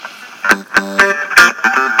Alright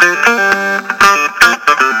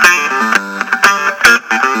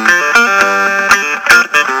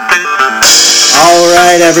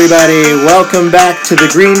everybody, welcome back to the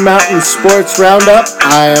Green Mountain Sports Roundup.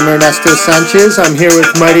 I am Ernesto Sanchez. I'm here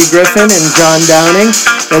with Mighty Griffin and John Downing,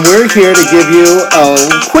 and we're here to give you a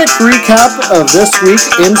quick recap of this week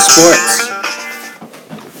in sports.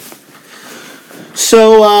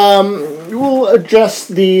 So, we'll address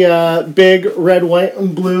the big red, white,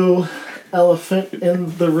 and blue elephant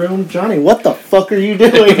in the room. Johnny, what the fuck are you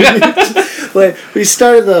doing? Like, we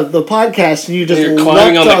started the podcast and you just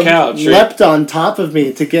leapt on top of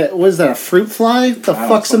me to get, what is that, a fruit fly? What the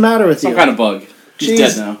fuck's the matter with you? Some kind of bug. He's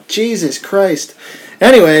dead now. Jesus Christ.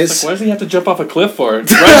 Anyways. Why does he have to jump off a cliff for it?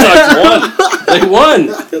 The Red Sox won. They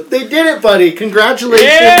won. They did it, buddy. Congratulations.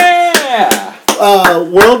 Yeah!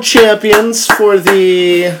 World champions for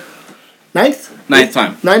the ninth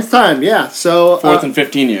time, yeah. So 4th in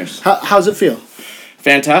 15 years. How's it feel?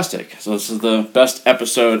 Fantastic. So this is the best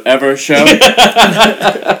episode ever show.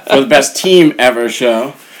 Or the best team ever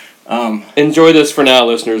show. Enjoy this for now,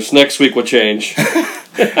 listeners. Next week will change.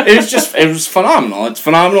 It was phenomenal. It's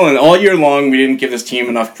phenomenal, and all year long we didn't give this team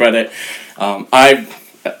enough credit. I'm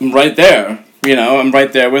right there. I'm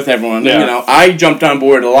right there with everyone. Yeah. I jumped on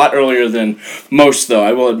board a lot earlier than most, though,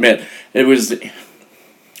 I will admit. It was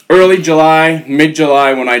early July,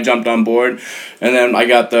 mid-July when I jumped on board, and then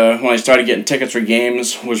when I started getting tickets for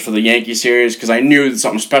games was for the Yankee series because I knew that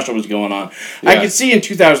something special was going on. Yeah. I could see in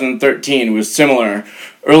 2013 it was similar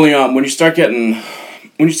early on when you start getting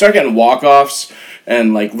walk-offs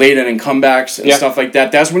and like late inning comebacks and stuff like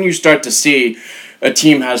that. That's when you start to see a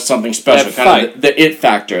team has something special, kind of the it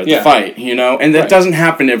factor, the fight, and that doesn't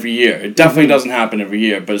happen every year. It definitely doesn't happen every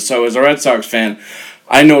year. But so as a Red Sox fan,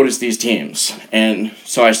 I noticed these teams, and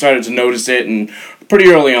so I started to notice it, and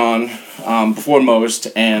pretty early on, before most,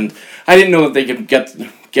 and I didn't know that they could get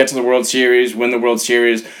to the World Series, win the World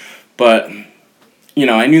Series, but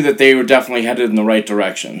I knew that they were definitely headed in the right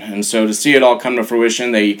direction, and so to see it all come to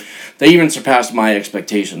fruition, they even surpassed my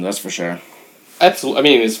expectations. That's for sure. Absolutely. I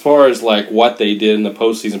mean, as far as like what they did in the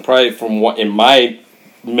postseason, probably from what in my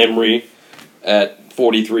memory, at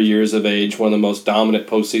 43 years of age, one of the most dominant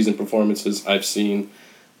postseason performances I've seen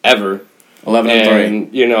ever. 11-3.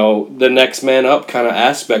 And, the next man up kind of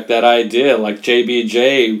aspect, that idea, like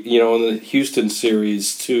JBJ, in the Houston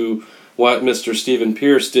series, to what Mr. Steven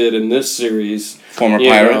Pierce did in this series. Former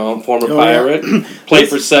Pirate. Played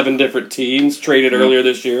for 7 different teams, traded earlier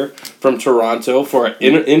this year from Toronto for an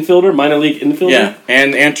infielder, minor league infielder. Yeah,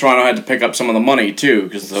 and Toronto had to pick up some of the money, too,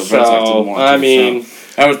 because the Red Sox didn't want to.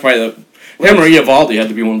 That was probably Maria Valdi had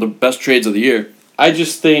to be one of the best trades of the year. I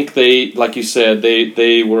just think they, like you said,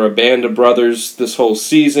 they were a band of brothers this whole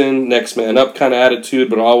season, next man up kind of attitude,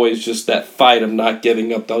 but always just that fight of not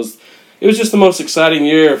giving up those. It was just the most exciting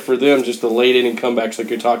year for them, just the late inning comebacks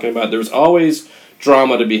like you're talking about. There was always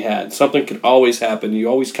drama to be had. Something could always happen. You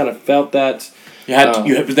always kind of felt that.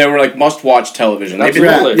 They were like must-watch television.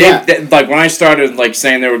 Absolutely. Like when I started like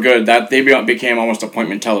saying they were good, that they became almost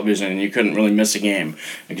appointment television, and you couldn't really miss a game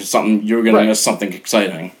because you were going to miss something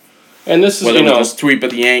exciting. And this is whether it was the sweep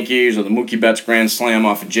of the Yankees or the Mookie Betts grand slam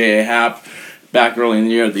off of J.A. Happ back early in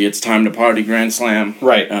the year, the It's Time to Party grand slam.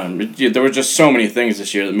 Right. There were just so many things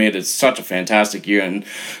this year that made it such a fantastic year, and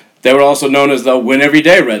they were also known as the Win Every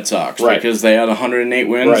Day Red Sox because they had 108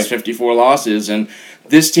 wins, 54 losses, and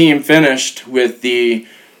this team finished with the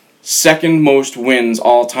second most wins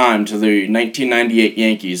all time to the 1998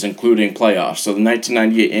 Yankees, including playoffs. So the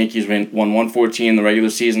 1998 Yankees won 114 in the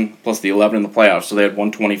regular season, plus the 11 in the playoffs, so they had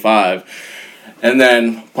 125. And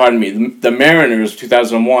then, the Mariners,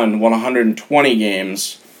 2001, won 120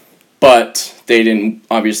 games, but they didn't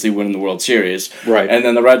obviously win in the World Series. Right. And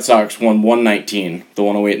then the Red Sox won 119, the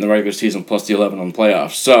 108 in the regular season, plus the 11 in the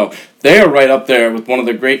playoffs. So they are right up there with one of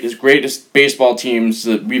the greatest baseball teams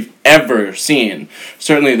that we've ever seen.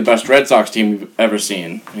 Certainly the best Red Sox team we've ever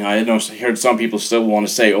seen. I heard some people still want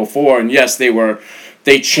to say 04, and yes,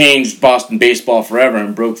 they changed Boston baseball forever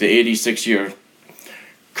and broke the 86-year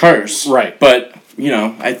curse. Right. But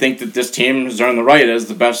I think that this team has earned the right as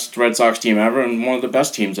the best Red Sox team ever and one of the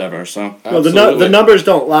best teams ever. So well, the numbers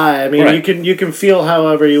don't lie. I mean, you can feel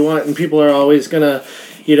however you want, and people are always gonna,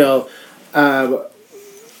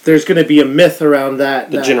 there's gonna be a myth around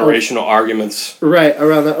that. The generational arguments. Right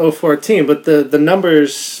around the 04 team, but the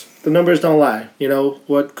numbers don't lie.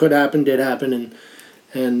 What could happen did happen,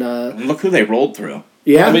 and look who they rolled through.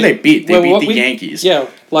 Yeah. Who they beat? They beat the we- Yankees. Yeah,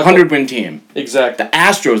 like 100-win team. exactly. The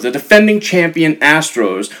Astros, the defending champion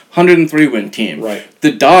Astros, 103-win team. Right.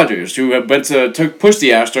 The Dodgers, who pushed the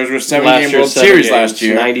Astros, were 7-game World Series last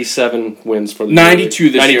year. 97 wins for the 92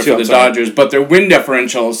 this year for I'm the sorry. Dodgers, but their win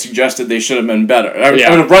differential suggested they should have been better. Or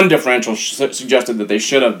the run differential suggested that they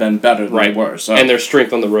should have been better than they were. So. And their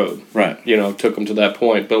strength on the road, right, took them to that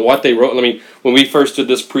point. But what they wrote, I mean, when we first did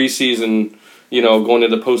this preseason, going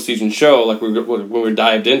into the postseason show, like when we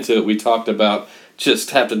dived into it, we talked about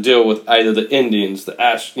just have to deal with either the Indians, the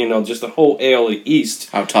just the whole AL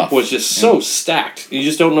East. How tough was just so stacked. You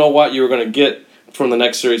just don't know what you were going to get from the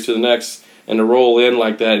next series to the next, and to roll in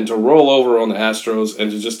like that, and to roll over on the Astros,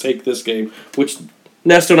 and to just take this game, which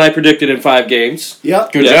Nesto and I predicted in 5 games.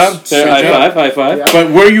 Yep. Good Yes. job. Yeah, Good job. high five. Yeah.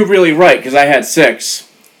 But were you really right? Because I had 6.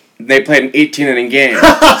 They played an 18-inning game.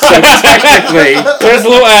 So technically, There's a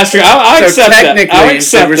little asterisk. I'll accept that. I'll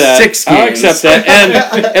accept there were that. 6 I'll games. accept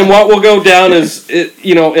that. And what will go down is,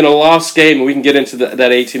 in a lost game, and we can get into that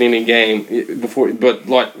 18-inning game before. But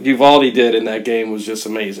what Uvalde did in that game was just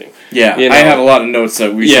amazing. Yeah, I have a lot of notes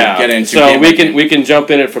that we should get into. So we can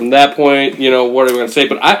jump in it from that point. What are we going to say?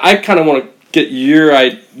 But I kind of want to get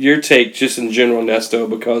your take just in general, Nesto,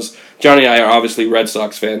 because Johnny and I are obviously Red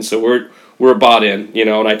Sox fans, so we're bought in,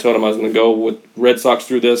 and I told him I was going to go with Red Sox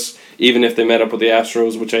through this, even if they met up with the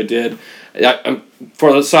Astros, which I did,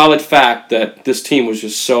 for the solid fact that this team was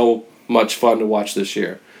just so much fun to watch this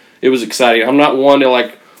year. It was exciting. I'm not one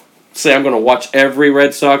to, say I'm going to watch every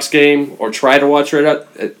Red Sox game or try to watch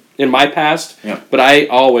it in my past, but I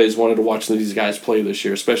always wanted to watch these guys play this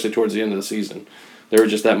year, especially towards the end of the season. They were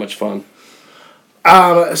just that much fun.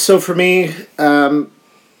 So for me,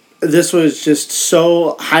 this was just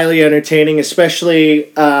so highly entertaining,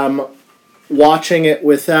 especially watching it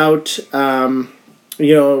without, a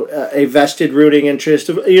vested rooting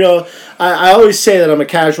interest. I always say that I'm a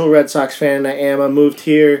casual Red Sox fan, and I am. I moved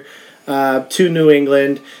here to New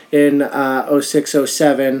England in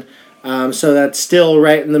 06-07, so that's still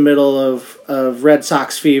right in the middle of Red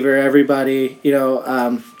Sox fever. Everybody, they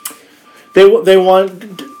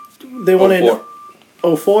won in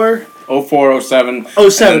 04? 04, 07.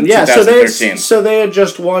 07, yeah. 2013. So they had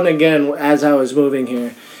just won again as I was moving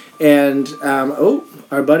here. And,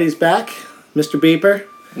 our buddy's back, Mr. Beeper.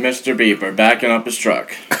 Mr. Beeper, backing up his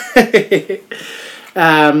truck.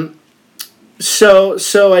 So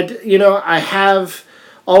I have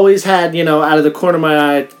always had, out of the corner of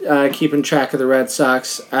my eye, keeping track of the Red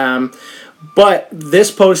Sox. But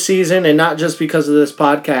this postseason, and not just because of this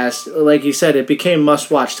podcast, like you said, it became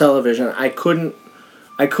must-watch television. I couldn't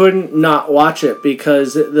not watch it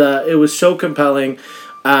because it was so compelling.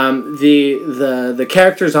 The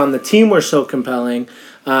characters on the team were so compelling.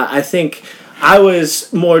 I think I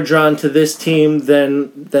was more drawn to this team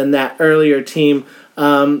than that earlier team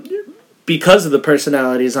because of the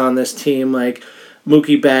personalities on this team, like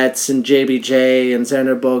Mookie Betts and JBJ and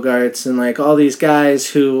Xander Bogaerts and all these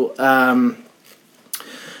guys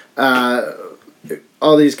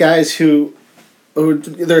who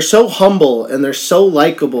they're so humble and they're so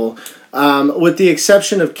likable. With the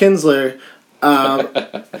exception of Kinsler,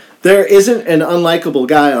 there isn't an unlikable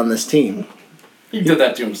guy on this team. He did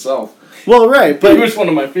that to himself. Well, right, but He was one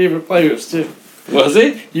of my favorite players, too. Was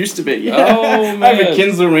he? Used to be, yeah. Oh, man. I have a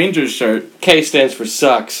Kinsler Rangers shirt. K stands for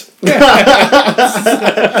sucks. what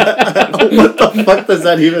the fuck does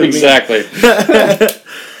that even mean? Exactly.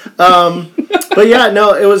 But yeah,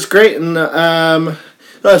 no, it was great. And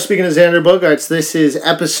speaking of Xander Bogaerts, this is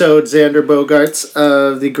episode Xander Bogaerts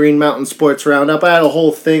of the Green Mountain Sports Roundup. I had a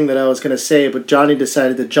whole thing that I was going to say, but Johnny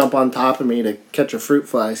decided to jump on top of me to catch a fruit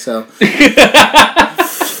fly, so...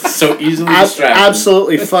 So easily distracted.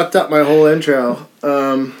 Absolutely fucked up my whole intro.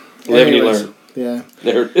 Live and you learn. Yeah.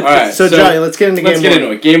 There. All right, So Johnny, let's get into game one. Let's get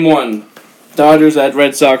into it. Game 1. Dodgers at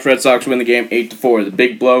Red Sox. Red Sox win the game 8-4. The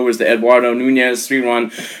big blow was the Eduardo Nunez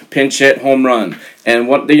 3-run pinch hit home run. And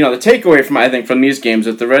what the takeaway from these games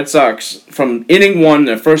is that the Red Sox, from inning 1,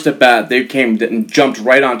 their first at bat, they came and jumped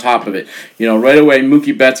right on top of it. Right away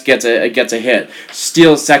Mookie Betts gets a hit,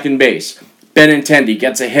 steals second base. Benintendi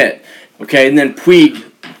gets a hit. Okay, and then Puig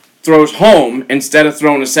throws home instead of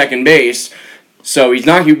throwing to second base. So he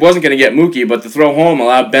wasn't going to get Mookie, but the throw home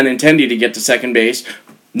allowed Benintendi to get to second base.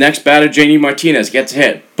 Next batter, JD Martinez gets a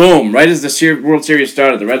hit. Boom! Right as the World Series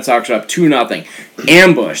started, the Red Sox are up 2-0.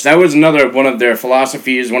 Ambush. That was another one of their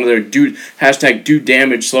philosophies, one of their do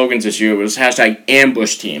damage slogans this year was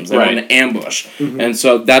 #ambush teams. They wanted to ambush. Mm-hmm. And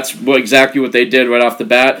so that's exactly what they did right off the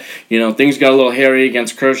bat. Things got a little hairy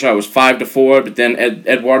against Kershaw. It was 5-4, but then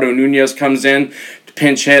Eduardo Nunez comes in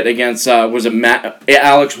pinch hit against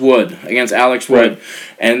Alex Wood Right.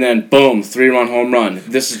 and then boom, 3-run home run.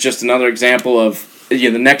 This is just another example of the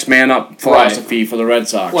next man up philosophy for the Red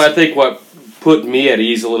Sox. Well, I think what put me at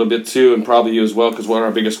ease a little bit too, and probably you as well, because one of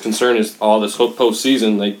our biggest concern is all this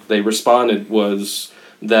postseason. They responded was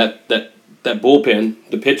that bullpen,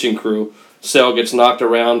 the pitching crew. Sale gets knocked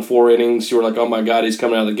around 4 innings. You were like, oh my God, he's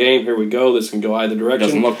coming out of the game. Here we go. This can go either direction.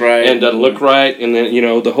 Doesn't look right. And doesn't look right. And then,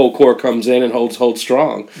 the whole core comes in and holds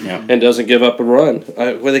strong. Yeah. And doesn't give up a run.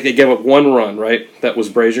 They gave up 1 run, right? That was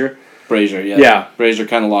Brazier. Brazier, yeah. Yeah. Brazier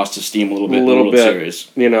kind of lost his steam a little bit in the World Series.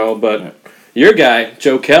 But your guy,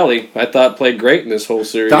 Joe Kelly, I thought played great in this whole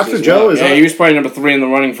series. Dr. as Joe well. is Yeah, he was probably number 3 in the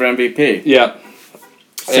running for MVP. Yeah.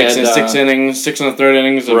 6 innings, 6 1/3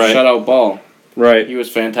 innings of shutout ball. Right. He was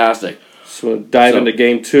fantastic. So dive into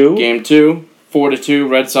Game 2. Game 2, 4-2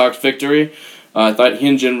 Red Sox victory. I thought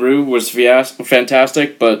Hyun-Jin Ryu was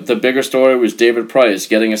fantastic, but the bigger story was David Price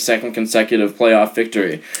getting a second consecutive playoff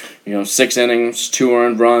victory. 6 innings, 2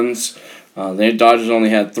 earned runs. The Dodgers only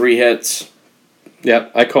had 3 hits.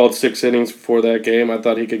 Yep, I called 6 innings before that game. I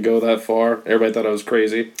thought he could go that far. Everybody thought I was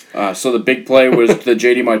crazy. So the big play was the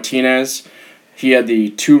JD Martinez. He had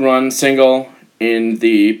the 2-run single in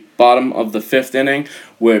the bottom of the 5th inning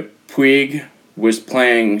where Puig was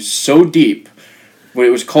playing so deep. When it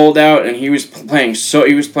was cold out and he was playing so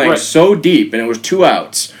deep and it was 2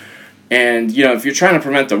 outs. And if you're trying to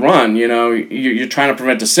prevent the run, you're trying to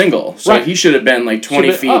prevent a single. So he should have been like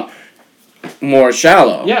 20 feet up. more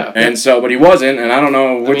shallow. Yeah. And but he wasn't, and I don't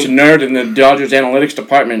know which nerd in the Dodgers analytics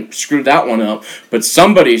department screwed that one up, but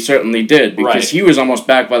somebody certainly did because he was almost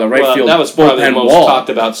back by the right field. That was probably the most wall. talked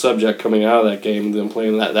about subject coming out of that game, them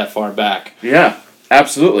playing that far back. Yeah,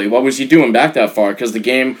 absolutely. What was he doing back that far? Because the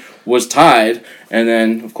game was tied, and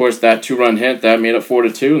then of course that 2-run hit that made it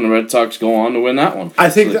 4-2, and the Red Sox go on to win that one. I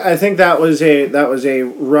think that was a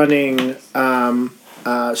running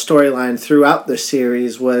storyline throughout the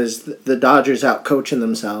series was the Dodgers out coaching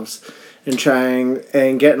themselves and trying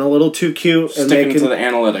and getting a little too cute and sticking to the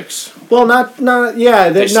analytics. Well,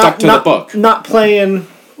 they stuck to the book. Not playing.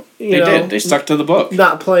 They stuck to the book.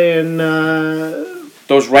 Not playing.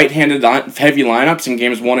 Those right-handed heavy lineups in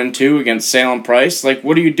games 1 and 2 against Sale and Price, like,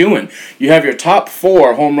 what are you doing? You have your top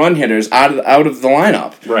 4 home run hitters out of the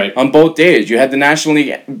lineup. Right. On both days. You had the National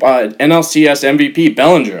League NLCS MVP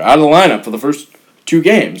Bellinger out of the lineup for the first 2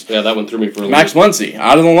 games. Yeah, that one threw me for a loop. Max Muncy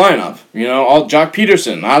out of the lineup. All Jock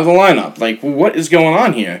Peterson out of the lineup. Like, what is going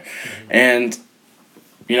on here? And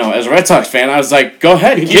as a Red Sox fan, I was like, go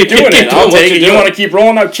ahead, keep doing it. I'll take it. You want to keep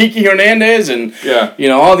rolling out Kiki Hernandez and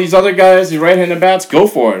all these other guys, these right-handed bats, go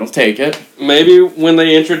for it. I'll take it. Maybe when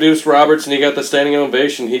they introduced Roberts and he got the standing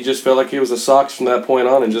ovation, he just felt like he was a Sox from that point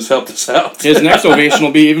on and just helped us out. His next ovation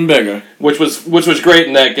will be even bigger. Which was great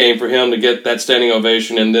in that game for him to get that standing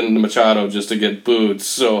ovation and then Machado just to get booed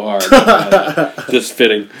so hard. Just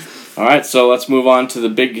fitting. All right, so let's move on to the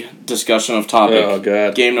big discussion of topic. Oh,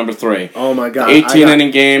 God. Game number 3. Oh, my God.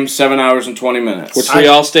 18-inning game, 7 hours and 20 minutes. Which we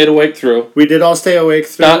all stayed awake through. We did all stay awake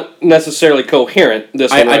through. Not necessarily coherent,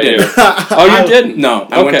 this one I did. Oh, you didn't? No,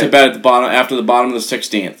 I went to bed after the bottom of the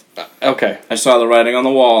 16th. Okay. I saw the writing on the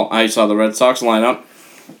wall. I saw the Red Sox lineup.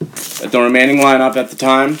 The remaining lineup at the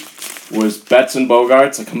time was Betts and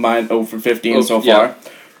Bogarts, a combined 0 for 15 so far.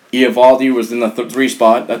 Eovaldi was in the 3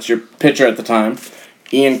 spot. That's your pitcher at the time.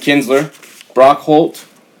 Ian Kinsler, Brock Holt,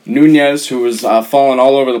 Nunez, who was falling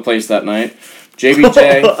all over the place that night,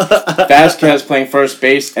 JBJ, Vasquez playing first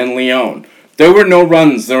base, and Leone. There were no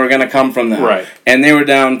runs that were going to come from that. Right. And they were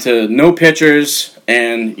down to no pitchers,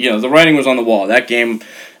 and, the writing was on the wall. That game,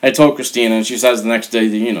 I told Christina, and she says the next day,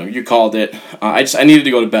 you called it. I needed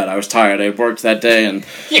to go to bed. I was tired. I worked that day, and...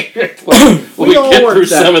 When we get through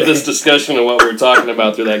some of this discussion of what we were talking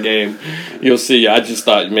about through that game, you'll see. I just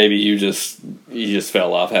thought maybe you just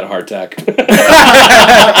fell off, had a heart attack.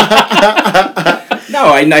 No,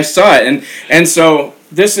 I saw it, and so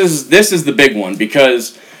this is the big one,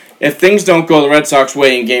 because if things don't go the Red Sox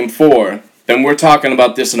way in Game 4, then we're talking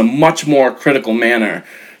about this in a much more critical manner.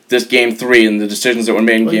 This Game 3 and the decisions that were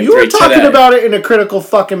made in Game 3 You were talking today. about it in a critical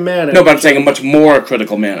fucking manner. No, but I'm saying a much more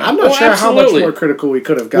critical manner. I'm not sure how much more critical we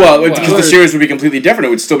could have gotten. Well, because the series would be completely different. It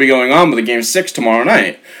would still be going on with a Game 6 tomorrow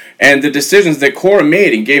night. And the decisions that Cora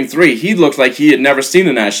made in Game 3, he looked like he had never seen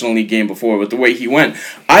a National League game before with the way he went.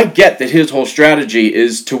 I get that his whole strategy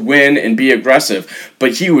is to win and be aggressive,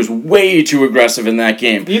 but he was way too aggressive in that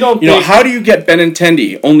game. How do you get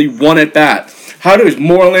Benintendi only 1 at bat? How does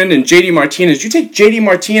Moreland and JD Martinez, you take JD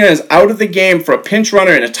Martinez out of the game for a pinch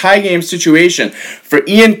runner in a tie game situation for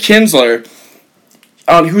Ian Kinsler,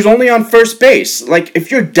 who's only on first base. Like,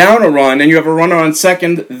 if you're down a run and you have a runner on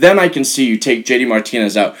second, then I can see you take JD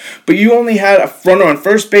Martinez out. But you only had a runner on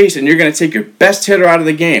first base, and you're going to take your best hitter out of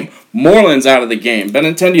the game. Moreland's out of the game.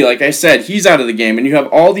 Benintendi, like I said, he's out of the game. And you have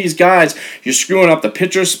all these guys. You're screwing up the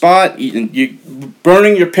pitcher spot. You're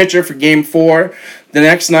burning your pitcher for Game 4. The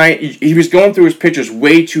next night, he was going through his pitchers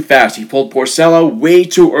way too fast. He pulled Porcello way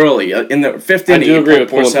too early. In the fifth inning, I do agree with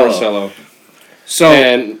pulling Porcello. So,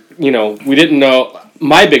 and, we didn't know.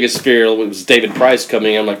 My biggest fear was David Price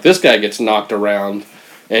coming in. Like, this guy gets knocked around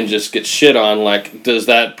and just gets shit on. Like, does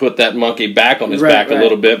that put that monkey back on his back a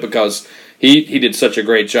little bit? Because he did such a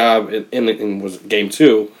great job in was Game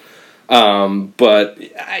 2. But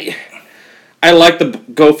I like the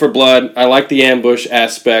go for blood. I like the ambush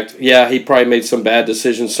aspect. Yeah, he probably made some bad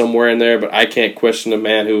decisions somewhere in there, but I can't question a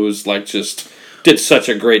man who was like just did such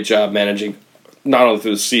a great job managing not only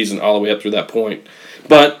through the season all the way up through that point.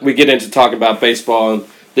 But we get into talking about baseball and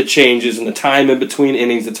the changes and the time in between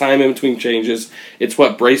innings, the time in between changes. It's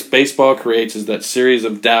what baseball creates is that series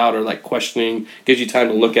of doubt or like questioning, gives you time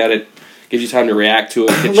to look at it, gives you time to react to it,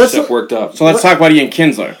 get yourself worked up. So let's talk about Ian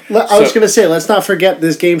Kinsler. I was going to say, let's not forget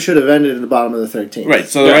this game should have ended in the bottom of the 13th. Right,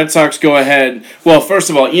 so the Red Sox go ahead. Well, first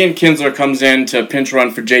of all, Ian Kinsler comes in to pinch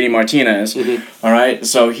run for JD Martinez. Mm-hmm. All right,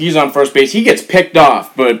 so he's on first base. He gets picked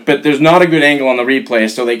off, but there's not a good angle on the replay,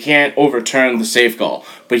 so they can't overturn the safe call.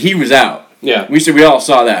 But he was out. Yeah, we all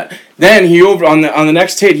saw that. Then he on the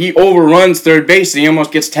next hit, he overruns third base, and he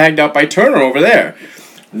almost gets tagged out by Turner over there.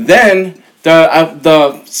 Then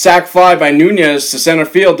the sac fly by Nunez to center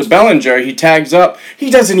field to Bellinger, he tags up. He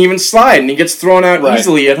doesn't even slide, and he gets thrown out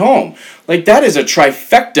easily at home. Like, that is a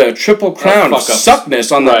trifecta, triple crown of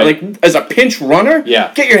suckness on the like as a pinch runner.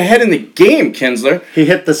 Yeah, get your head in the game, Kinsler. He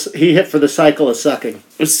hit for the cycle of sucking.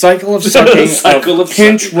 The cycle of sucking, of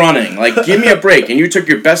pinch running. Like, give me a break. And you took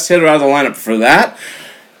your best hitter out of the lineup for that.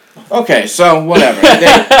 Okay, so whatever.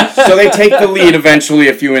 They take the lead eventually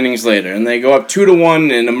a few innings later, and they go up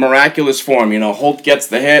 2-1 in a miraculous form. Holt gets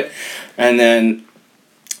the hit, and then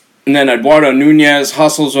Eduardo Nunez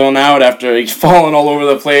hustles on out after he's fallen all over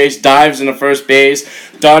the place, dives into first base.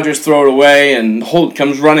 Dodgers throw it away, and Holt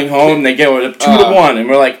comes running home. They get up 2-1, and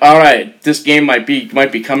we're like, all right, this game might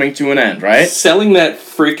be coming to an end, right? Selling that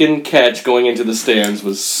freaking catch going into the stands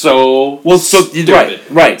was stupid.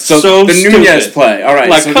 Right. So the Nunez play, all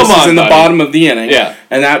right. Like, so come this on, is in the buddy. bottom of the inning, yeah,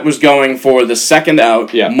 and that was going for the second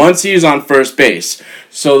out. Yeah, Muncy is on first base.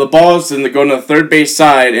 So the ball's going to the third base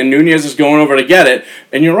side, and Nunez is going over to get it.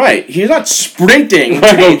 And you're right, he's not sprinting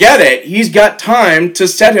to go get it. He's got time to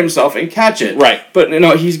set himself and catch it. Right. But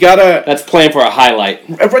he's got to. That's playing for a highlight.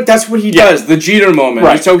 That's what he does. The Jeter moment.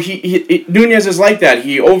 Right. So Nunez is like that.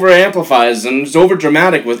 He over amplifies and is over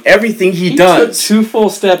dramatic with everything he does. Took 2 full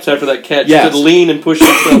steps after that catch yes. to lean and push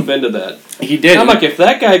himself into that. He did. I'm like, if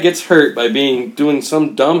that guy gets hurt by doing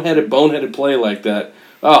some boneheaded play like that.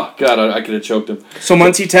 Oh, God, I could have choked him. So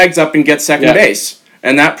Muncy tags up and gets second base,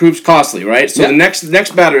 and that proves costly, right? So the next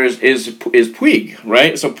batter is Puig,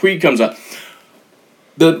 right? So Puig comes up.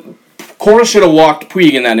 The Cora should have walked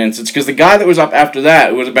Puig in that instance, because the guy that was up after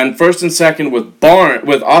that would have been first and second with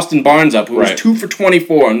Austin Barnes up, who was 2 for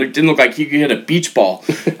 24, and it didn't look like he could hit a beach ball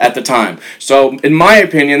at the time. So, in my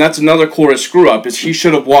opinion, that's another Cora screw-up, is he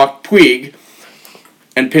should have walked Puig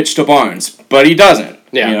and pitched to Barnes, but he doesn't.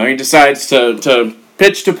 Yeah. He decides to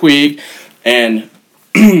pitch to Puig, and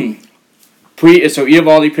so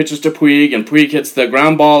Eovaldi pitches to Puig, and Puig hits the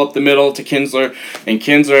ground ball up the middle to Kinsler, and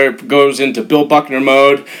Kinsler goes into Bill Buckner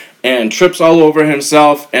mode and trips all over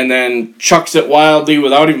himself, and then chucks it wildly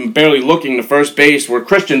without even barely looking to first base, where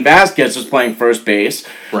Christian Vasquez is playing first base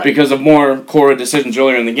because of more Cora decisions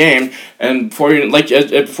earlier in the game. And before you know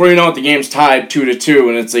it, the game's tied 2-2,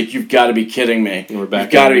 and it's like, you've got to be kidding me. We're back.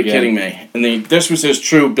 You've got to be kidding me. And this was his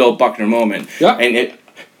true Bill Buckner moment. Yeah. And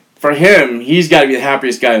for him, he's got to be the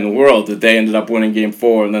happiest guy in the world that they ended up winning Game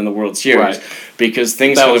 4 and then the World Series. Right. Because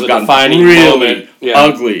things That would was have a gotten defining really moment.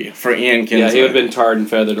 ugly for Ian Kinsler. Yeah, he would have been tarred and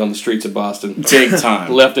feathered on the streets of Boston. Big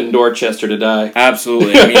time. Left in Dorchester to die.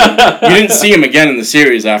 Absolutely. I mean, you didn't see him again in the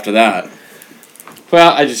series after that.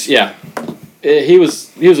 Well, he was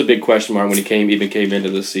a big question mark when he came into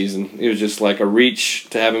this season. It was just like a reach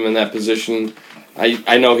to have him in that position.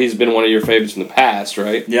 I know he's been one of your favorites in the past,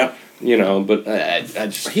 right? Yep. But I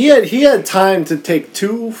just he had time to take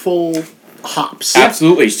 2 full hops.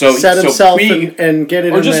 Absolutely. So set himself Puig and get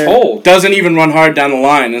it or in just there. hold. doesn't even run hard down the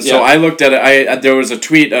line, and so I looked at it. There was a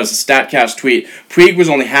tweet, a Statcast tweet. Puig was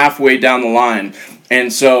only halfway down the line,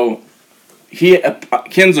 and so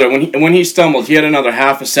Kinsler, when he stumbled, he had another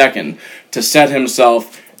half a second to set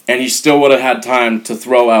himself, and he still would have had time to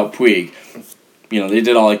throw out Puig. they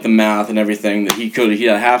did all like the math and everything that he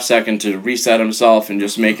had a half second to reset himself and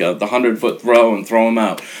just make the 100-foot throw and throw him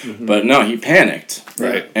out. Mm-hmm. But no, he panicked.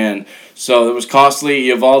 Right. And so it was costly.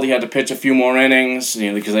 Eovaldi had to pitch a few more innings,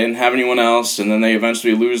 because they didn't have anyone else, and then they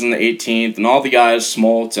eventually lose in the 18th, and all the guys,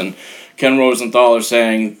 Smoltz and Ken Rosenthal, are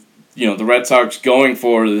saying, the Red Sox going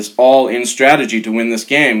for this all-in strategy to win this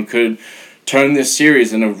game could turn this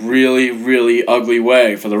series in a really, really ugly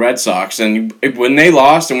way for the Red Sox. And when they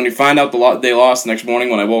lost, and when you find out they lost the next morning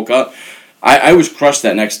when I woke up, I was crushed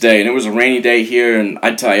that next day. And it was a rainy day here, and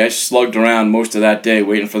I tell you, I slugged around most of that day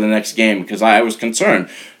waiting for the next game because I was concerned.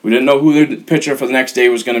 We didn't know who the pitcher for the next day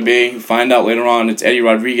was going to be. Find out later on it's Eddie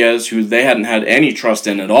Rodriguez, who they hadn't had any trust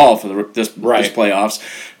in at all for this playoffs.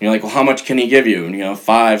 And you're like, well, how much can he give you? And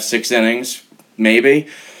 5-6 innings, maybe.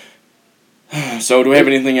 So do we have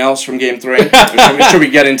anything else from Game 3? Or should we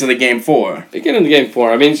get into the Game 4? Get into Game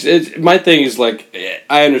 4. I mean, my thing is,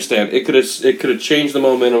 I understand. It could have changed the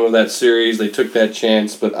momentum of that series. They took that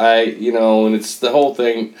chance. But and it's the whole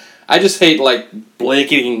thing. I just hate,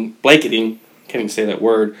 blanketing, can't even say that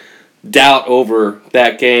word, doubt over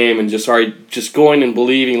that game and just going and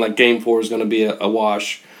believing, Game 4 is going to be a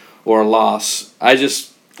wash or a loss.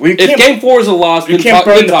 If Game 4 is a loss, you can't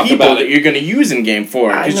burn the people that you're going to use in Game 4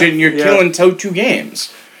 because you're killing two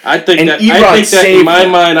games. I think that in my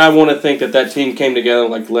mind, I want to think that team came together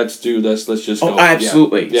let's do this, let's just go. Oh,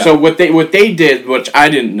 absolutely. Yeah. So what they did, which I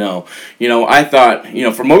didn't know, I thought,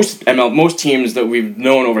 for most teams that we've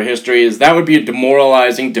known over history, is that would be a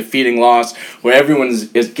demoralizing, defeating loss where everyone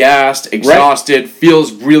is gassed, exhausted,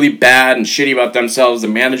 feels really bad and shitty about themselves. The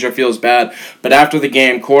manager feels bad. But after the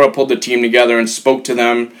game, Cora pulled the team together and spoke to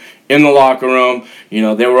them in the locker room.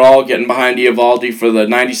 They were all getting behind Eovaldi for the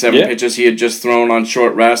 97 pitches he had just thrown on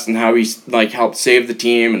short rest and how he's helped save the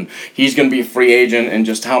team and he's going to be a free agent and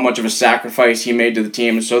just how much of a sacrifice he made to the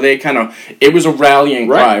team. So they it was a rallying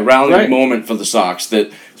cry, moment for the Sox that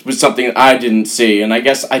was something that I didn't see and I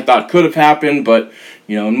guess I thought could have happened, but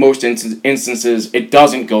in most instances it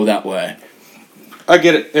doesn't go that way. I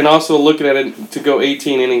get it. And also looking at it, to go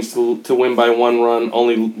 18 innings to win by 1 run,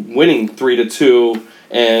 only winning 3-2,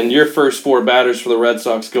 and your first 4 batters for the Red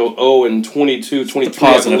Sox go 0-22, 23 the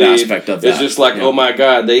positive aspect of that. It's just oh my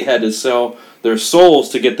God, they had to sell their souls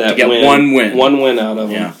to get that win. One win out of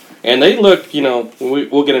them. And they look,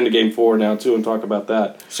 we'll get into Game 4 now too and talk about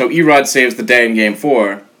that. So Erod saves the day in Game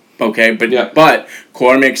 4. Okay, but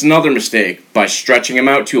Cora makes another mistake by stretching him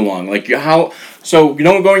out too long. Going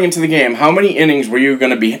into the game, how many innings were you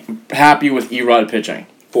going to be happy with Erod pitching?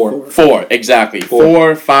 4, exactly.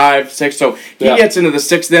 4, 5, 6. So he gets into the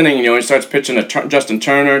 6th inning, he starts pitching to Justin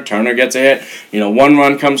Turner. Turner gets a hit. 1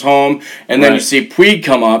 run comes home. And then you see Puig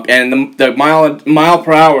come up, and the mile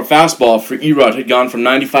per hour fastball for Erod had gone from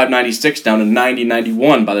 95-96 down to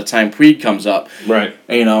 90-91 by the time Puig comes up. Right.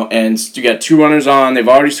 And you got 2 runners on. They've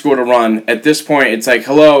already scored a run. At this point, it's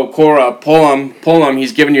hello, Cora, pull him.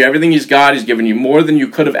 He's giving you everything he's got. He's giving you more than you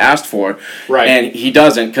could have asked for. Right. And he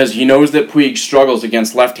doesn't because he knows that Puig struggles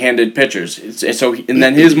against left-handed pitchers. And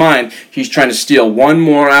then his mind, he's trying to steal one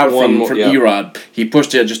more out from Erod. He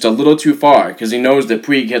pushed it just a little too far because he knows that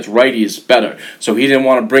Puig hits righties better. So he didn't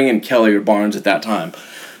want to bring in Kelly or Barnes at that time.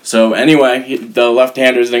 So anyway, the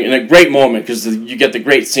left-handers in a great moment because you get the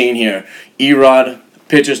great scene here. Erod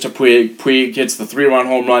pitches to Puig. Puig hits the 3-run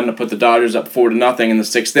home run to put the Dodgers up 4-0 in the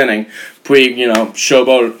 6th inning. Puig,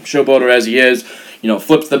 showboater as he is,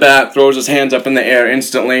 flips the bat, throws his hands up in the air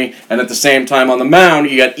instantly, and at the same time on the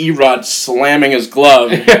mound, you got Erod slamming his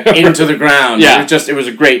glove into the ground. Yeah. It was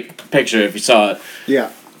a great picture if you saw it.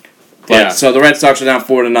 Yeah. So the Red Sox are down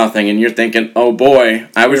 4-0, and you're thinking, oh boy,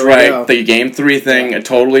 I was right. The Game 3 thing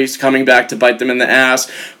totally is coming back to bite them in the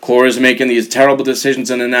ass. Cora's making these terrible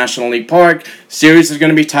decisions in the National League Park. Series is going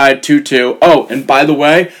to be tied 2-2. Oh, and by the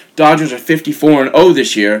way, Dodgers are 54-0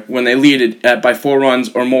 this year when they lead it by 4 runs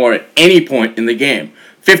or more at any point in the game.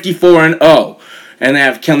 54-0. And they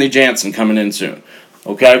have Kenley Jansen coming in soon.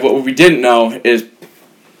 Okay, what we didn't know is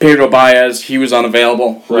Pedro Baez, he was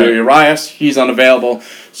unavailable. Julio Urias, he's unavailable.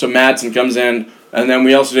 So Madsen comes in. And then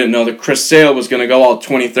we also didn't know that Chris Sale was going to go all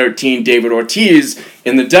 2013 David Ortiz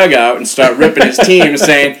in the dugout and start ripping his team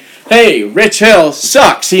saying, hey, Rich Hill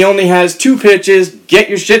sucks. He only has 2 pitches. Get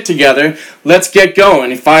your shit together. Let's get going.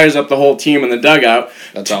 He fires up the whole team in the dugout.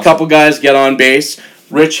 That's awesome. A couple guys get on base.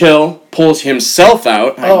 Rich Hill pulls himself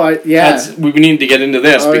out. We need to get into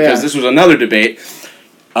this because this was another debate.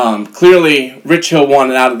 Clearly, Rich Hill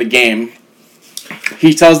wanted out of the game.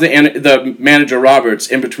 He tells the manager Roberts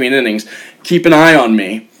in between innings, keep an eye on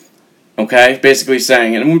me. Okay? Basically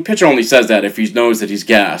saying, and the pitcher only says that if he knows that he's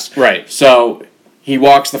gassed. Right. So he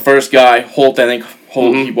walks the first guy. Holt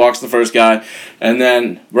He walks the first guy, and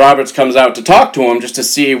then Roberts comes out to talk to him just to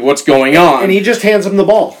see what's going on. And he just hands him the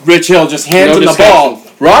ball. Rich Hill just hands him the ball.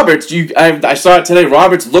 Roberts, I saw it today.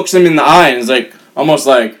 Roberts looks him in the eye and is like, almost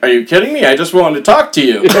like, "Are you kidding me? I just wanted to talk to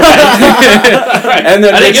you." And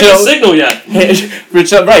then I didn't get the signal yet. Rich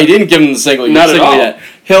Hill, right? He didn't give him the signal. Not at all. Yet.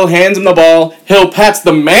 Hill hands him the ball. Hill pats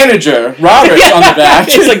the manager, Roberts, on the back.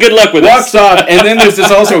 He's like, "Good luck with Walks this." off, and then there's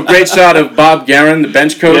this also great shot of Bob Guerin, the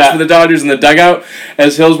bench coach for the Dodgers, in the dugout,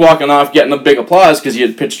 as Hill's walking off, getting a big applause because he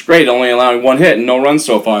had pitched great, only allowing 1 hit and no runs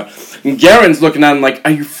so far. And Guerin's looking at him like,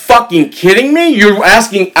 "Are you fucking kidding me? You're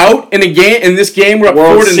asking out in this game? We're up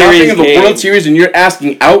 4-0 in the World Series, and you're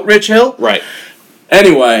asking out, Rich Hill?" Right.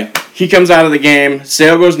 Anyway, he comes out of the game.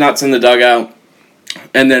 Sale goes nuts in the dugout,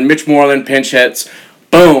 and then Mitch Moreland pinch hits.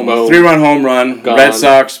 Boom. 3-run home run. Gone. Red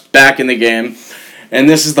Sox back in the game. And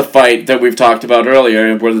this is the fight that we've talked about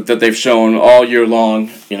earlier, that they've shown all year long.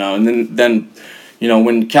 And then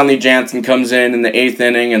when Kenley Jansen comes in the 8th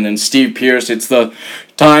inning, and then Steve Pearce hits the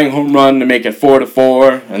tying home run to make it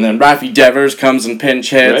 4-4, and then Rafi Devers comes and pinch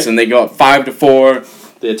hits, and they go up 5-4.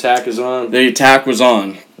 The attack is on. The attack was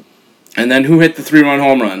on. And then who hit the 3-run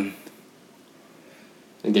home run?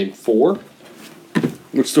 In game 4?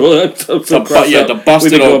 We're still to bust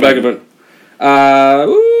it open. I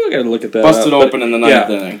gotta look at that. Busted open in the 9th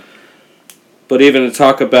inning. But even to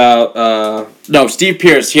talk about... no, Steve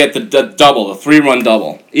Pearce, he had the double, the 3-run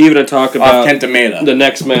double. Even to talk about Kenta Maeda. The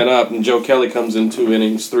next man up, and Joe Kelly comes in 2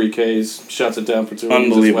 innings, 3 Ks, shuts it down for 2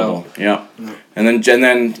 innings as well. Yeah. And then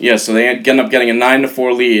so they end up getting a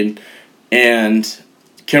 9-4 lead, and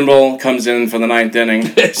Kimbrel comes in for the 9th inning,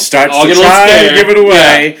 starts to try to give it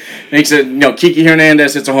away. Makes it, Kiki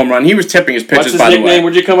Hernandez hits a home run. He was tipping his pitches, by the way. What's his nickname?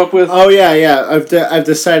 What'd you come up with? Oh, yeah. I've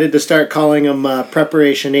decided to start calling him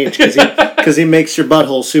Preparation H because he makes your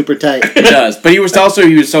butthole super tight. He does. But he was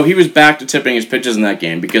back to tipping his pitches in that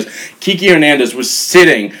game because Kiki Hernandez was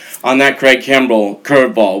sitting on that Craig Kimbrel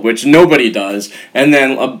curveball, which nobody does. And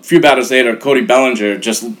then a few batters later, Cody Bellinger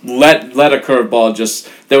just let a curveball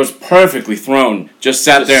that was perfectly thrown, just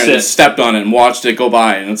sat there and just stepped on it and watched it go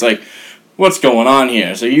by. And it's like, what's going on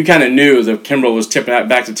here? So you kind of knew that Kimbrel was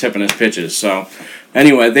back to tipping his pitches. So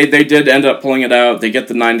anyway, they did end up pulling it out. They get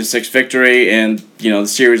the 9-6 victory, and the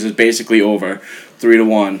series is basically over,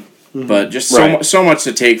 3-1. Mm-hmm. But just so much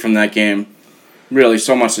to take from that game. Really,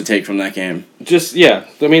 so much to take from that game. Just I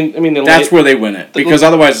mean, that's where they win it, because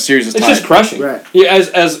otherwise the series is tied. It's just crushing. Right. Yeah,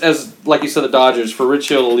 as like you said, the Dodgers, for Rich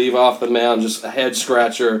Hill to leave off the mound, just a head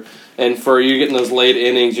scratcher, and for you getting those late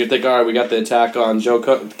innings, you think, all right, we got the attack on. Joe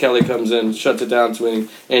Kelly comes in, shuts it down 2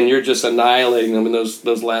 innings, and you're just annihilating them in those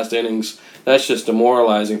last innings. That's just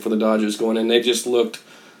demoralizing for the Dodgers going in. They just looked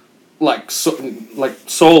like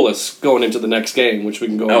soulless going into the next game, which we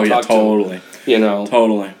can go and talk totally. to.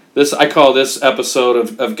 Totally. I call this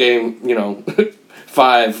episode of game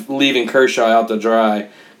 5 leaving Kershaw out to dry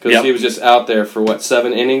because he was just out there for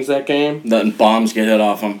 7 innings that game. Letting bombs get hit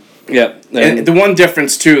off him. Yep. And the one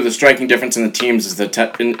difference too, the striking difference in the teams is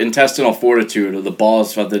the intestinal fortitude of the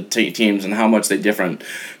balls of the teams and how much they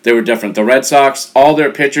were different. The Red Sox, all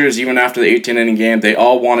their pitchers, even after the 18-inning game, they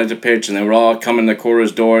all wanted to pitch, and they were all coming to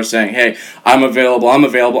Cora's door saying, "Hey, I'm available, I'm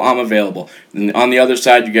available, I'm available." And on the other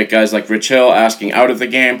side, you get guys like Rich Hill asking out of the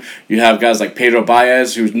game. You have guys like Pedro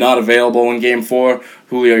Baez, who's not available in Game 4.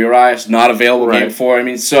 Julio Urias, not available in Game 4. I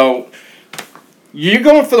mean, so you're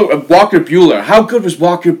going for the Walker Buehler. How good was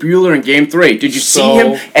Walker Buehler in Game 3? Did you see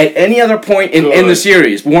him at any other point in the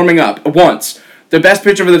series warming up once? The best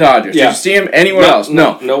pitcher for the Dodgers. Yeah. Did you see him anywhere else?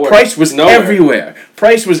 No. Nowhere. Price was everywhere.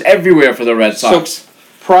 Price was everywhere for the Red Sox. So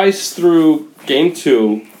Price through Game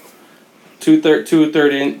 2, just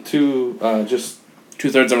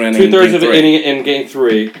 2/3 of an inning. 2/3 of an inning in Game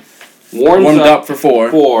 3. Warmed up for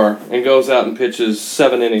 4 and goes out and pitches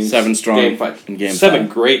 7 innings. 7 strong Game 5. in Game 7 5.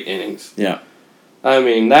 Great innings. Yeah. I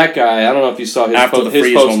mean, that guy, I don't know if you saw his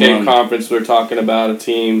post-game conference. They're talking about a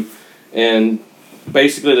team, and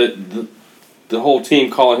basically the whole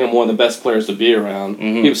team calling him one of the best players to be around.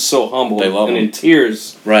 Mm-hmm. He was so humble and in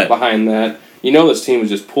tears behind that. You know this team was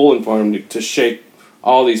just pulling for him to shake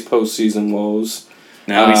all these postseason woes.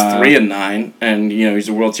 Now he's 3-9, and he's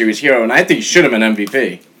a World Series hero, and I think he should have been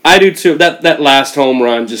MVP. I do too. That last home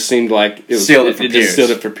run just seemed like it sealed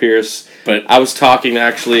it for Pearce. But I was talking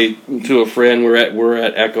actually to a friend. We're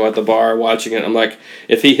at Echo at the bar watching it. I'm like,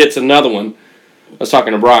 if he hits another one, I was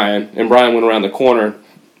talking to Brian, and Brian went around the corner,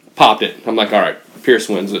 popped it. I'm like, all right, Pearce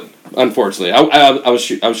wins it. Unfortunately, I was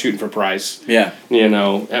shooting for Price. Yeah.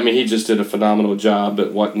 I mean, he just did a phenomenal job.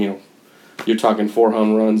 But you're talking 4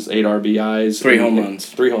 home runs, 8 RBIs, 3 home runs.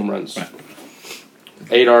 3 home runs. Right.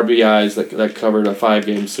 8 RBIs that covered a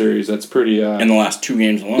 5-game series. That's pretty. In the last 2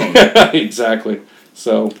 games alone. Exactly.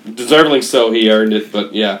 So deservedly so, he earned it.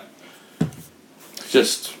 But yeah,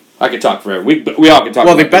 just I could talk forever. We all could talk.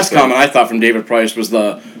 Well, about the best this comment I thought from David Price was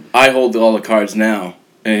I hold all the cards now.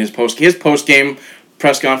 And his post game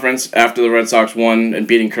press conference after the Red Sox won and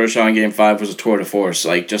beating Kershaw in Game 5 was a tour de force.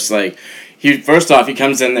 First off, he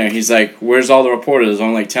comes in there, he's like, where's all the reporters? There's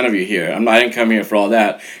only like 10 of you here. I didn't come here for all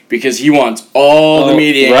that. Because he wants all the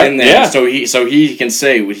media in there so he can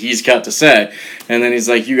say what he's got to say. And then he's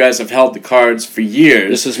like, you guys have held the cards for years.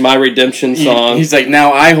 This is my redemption song. He's like,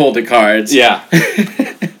 now I hold the cards. Yeah.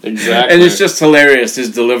 Exactly. And it's just hilarious, his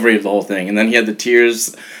delivery of the whole thing. And then he had the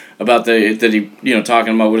tears about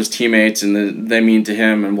talking about what his teammates and they mean to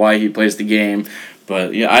him and why he plays the game.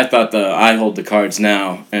 But yeah, I thought I hold the cards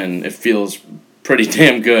now, and it feels pretty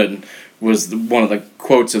damn good, was one of the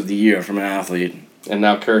quotes of the year from an athlete. And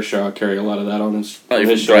now Kershaw carry a lot of that on his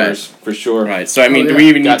shoulders, right. For sure. Right. So, I mean, do we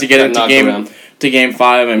even need to get into Game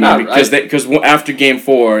 5? I mean, because after Game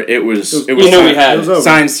 4, it was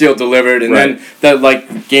signed, sealed, delivered, and then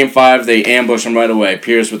Game 5, they ambush him right away.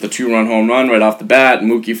 Pierce with the 2-run home run right off the bat.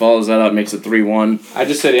 Mookie follows that up, makes it 3-1. I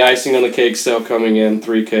just said the icing on the cake. Sale coming in,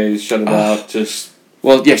 3 Ks, shut it out.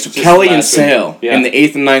 Kelly and Sale in the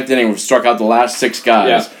 8th and 9th inning struck out the last 6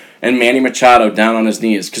 guys. Yeah. And Manny Machado down on his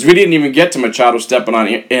knees. Because we didn't even get to Machado stepping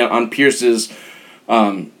on Pierce's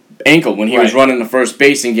ankle when he was running to first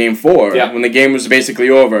base in Game 4. Yeah. When the game was basically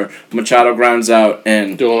over, Machado grounds out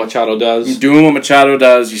and... Doing what Machado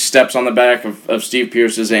does. He steps on the back of Steve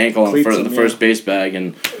Pierce's ankle on the first base bag.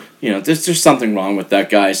 And, there's something wrong with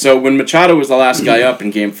that guy. So when Machado was the last guy up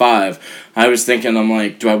in Game 5, I was thinking, I'm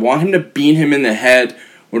like, do I want him to beat him in the head...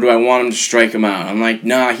 or do I want him to strike him out? I'm like,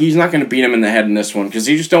 nah, he's not going to beat him in the head in this one because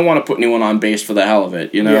you just don't want to put anyone on base for the hell of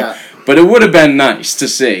it, Yeah. But it would have been nice to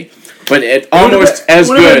see. But it almost as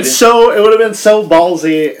good. It would have been so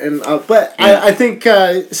ballsy, I think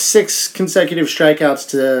 6 consecutive strikeouts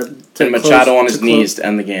to and Machado on his knees to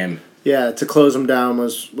end the game. Yeah, to close him down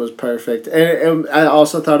was perfect. And I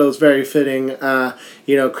also thought it was very fitting.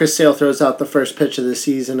 Chris Sale throws out the first pitch of the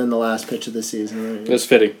season and the last pitch of the season. It was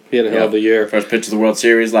fitting. He had a hell of a year. First pitch of the World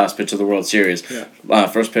Series, last pitch of the World Series. Yeah.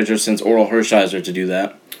 First pitcher since Oral Hershiser to do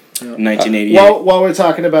that. Yeah. 1988. While we're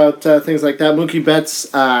talking about things like that, Mookie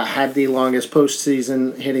Betts had the longest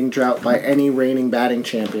postseason hitting drought by any reigning batting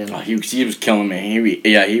champion. Oh, he was killing me.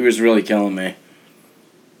 He was really killing me.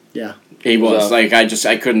 Yeah. He was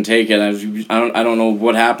I couldn't take it. I don't know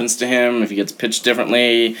what happens to him if he gets pitched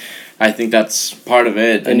differently. I think that's part of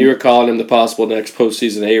it. And you were calling him the possible next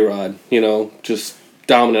postseason A-Rod. Just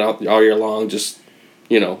dominant all year long. Just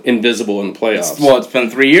invisible in the playoffs. It's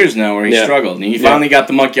been 3 years now where he struggled, and he finally got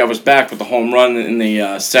the monkey off his back with the home run in the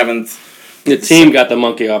 7th. The team got the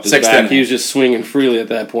monkey off his back. Inning. He was just swinging freely at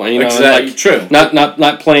that point. Exactly. True.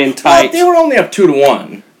 Not playing tight. Well, they were only up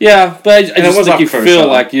 2-1. Yeah, but I just think you feel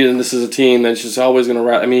like this is a team that's just always going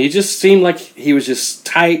to... I mean, he just seemed like he was just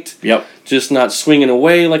tight. Yep. Just not swinging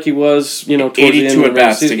away like he was, towards 82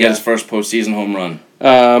 at-bats to get his first postseason home run.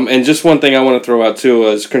 And just one thing I want to throw out, too,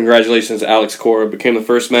 is congratulations to Alex Cora. Became the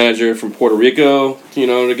first manager from Puerto Rico,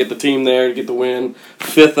 to get the team there, to get the win.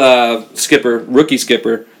 5th rookie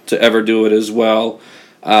skipper to ever do it as well.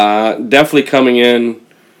 Definitely coming in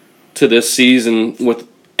to this season with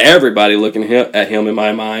everybody looking at him in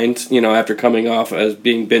my mind, after coming off as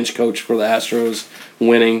being bench coach for the Astros,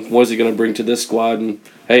 winning. What is he going to bring to this squad? And,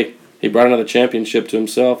 hey, he brought another championship to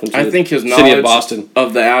himself and to I think his city knowledge of Boston.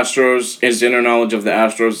 Of the Astros, his inner knowledge of the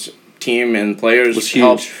Astros team and players was huge.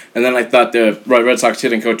 Helped. And then I thought the Red Sox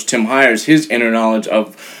hitting coach Tim Hires, his inner knowledge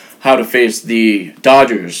of how to face the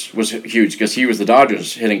Dodgers was huge because he was the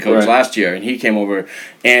Dodgers hitting coach last year, and he came over.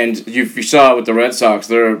 And you saw with the Red Sox,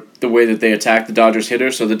 the way that they attack the Dodgers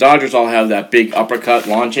hitters. So the Dodgers all have that big uppercut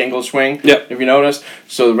launch angle swing, if you notice.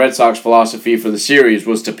 So the Red Sox philosophy for the series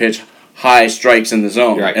was to pitch high strikes in the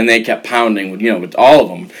zone, and they kept pounding with all of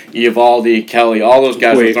them. Eovaldi, Kelly, all those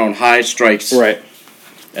guys were throwing high strikes, and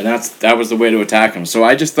that was the way to attack them. So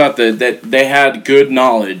I just thought that they had good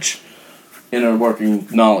knowledge, inner working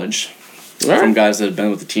knowledge from guys that had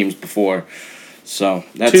been with the teams before. So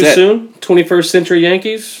that's Too soon? 21st century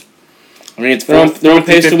Yankees. I mean, they're on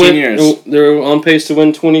pace to win. Years. They're on pace to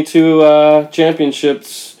win 22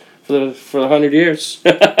 championships for the 100 years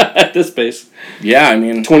at this pace. Yeah, I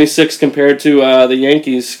mean 26 compared to the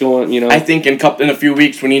Yankees going. I think in a few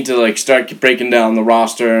weeks we need to start breaking down the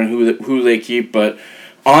roster and who they keep. But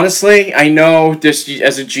honestly, I know this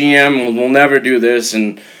as a GM we'll never do this,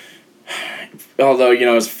 and although,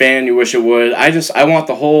 as a fan, you wish it would. I want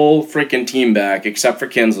the whole freaking team back, except for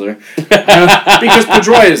Kinsler. Because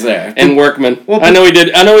Pedroia is there. And Workman. Well, I know he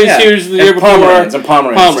did. I know he's here the year before.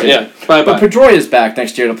 Pomeranz, yeah. Bye-bye. But Pedroia is back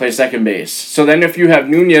next year to play second base. So then if you have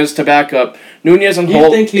Nunez to back up, Nunez and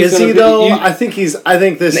Holt... Is he, though? I think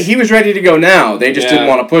this... He was ready to go now. They just didn't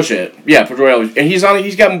want to push it. Yeah, Pedroia... And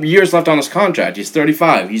he's got years left on his contract. He's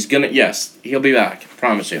 35. He's gonna... Yes, he'll be back.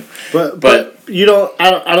 Promise you. But you don't...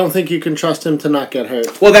 I don't think you can trust him to not get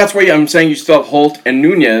hurt. Well, that's why I'm saying you still have Holt and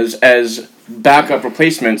Nunez as backup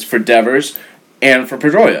replacements for Devers and for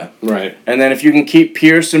Pedroia. Right. And then if you can keep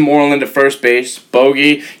Pierce and Moreland at first base,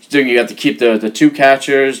 Bogey, you got to keep the two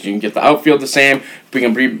catchers. You can get the outfield the same. We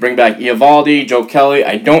can bring back Eovaldi, Joe Kelly.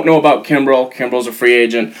 I don't know about Kimbrel. Kimbrel's a free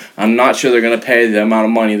agent. I'm not sure they're going to pay the amount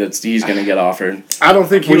of money that he's going to get offered. I don't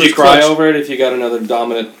think he would was you cry over it if you got another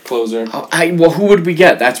dominant closer? Well, who would we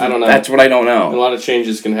get? I don't know. That's what I don't know. A lot of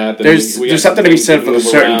changes can happen. There's something to be said for the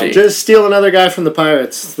certainty. Just steal another guy from the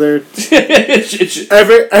Pirates. They're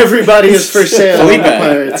everybody is for sale. Felipe. On the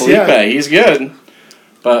Pirates. Felipe, he's good.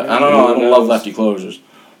 But I don't know. I don't love lefty closers.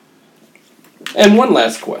 And one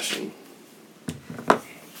last question.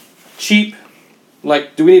 Cheap.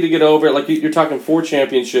 Like, do we need to get over it? Like, you're talking 4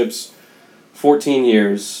 championships, 14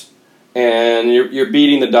 years, and you're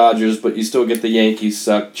beating the Dodgers, but you still get the Yankees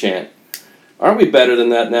suck chant. Aren't we better than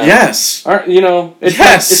that now? Yes.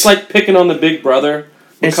 It's like picking on the big brother.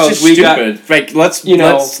 It's just stupid.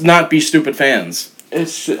 Let's not be stupid fans.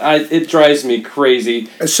 It drives me crazy.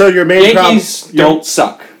 So your main Yankees don't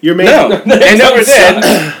suck. Your main they never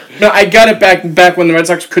did. No, I got it back when the Red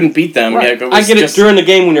Sox couldn't beat them. Right. Yeah, I get it during the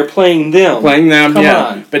game when you're playing them. Come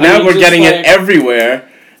on. But now we're getting it everywhere.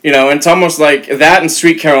 And it's almost like that and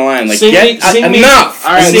Sweet Caroline. Like, sing enough.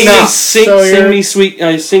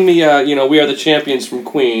 Sing me, We Are the Champions from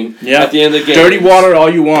Queen at the end of the game. Dirty Water, all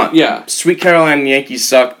you want. Yeah. Sweet Caroline and Yankees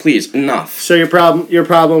suck. Please, enough. So your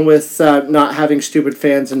problem with not having stupid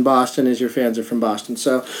fans in Boston is your fans are from Boston.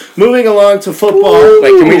 So moving along to football.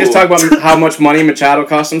 Wait, can we just talk about how much money Machado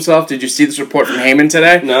cost himself? Did you see this report from Heyman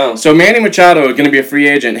today? No. So Manny Machado is going to be a free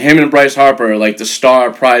agent. Him and Bryce Harper are like the star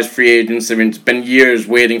prize free agents. It's been years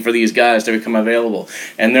waiting for these guys to become available.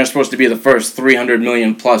 And they're supposed to be the first 300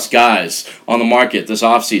 million plus guys on the market this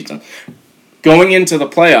offseason. Going into the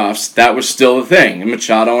playoffs, that was still a thing. And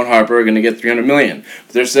Machado and Harper are going to get 300 million.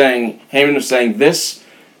 But Heyman is saying this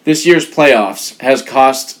year's playoffs has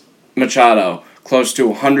cost Machado close to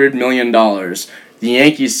 $100 million. The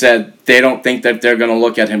Yankees said they don't think that they're going to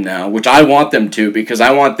look at him now, which I want them to, because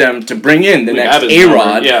I want them to bring in the next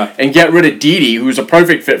A-Rod and get rid of Didi, who's a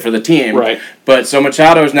perfect fit for the team. Right. But so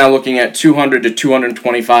Machado is now looking at $200 to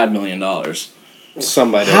 $225 million.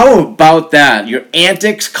 Somebody. How about that? Your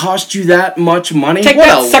antics cost you that much money? Take what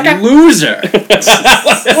that, a sucker. Loser!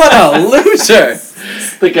 What a loser!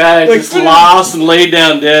 The guy just lost and laid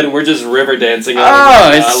down dead, and we're just river dancing.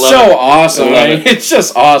 It's so awesome! It's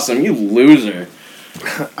just awesome. You loser.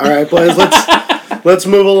 All right, boys. Let's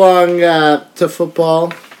move along to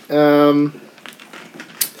football.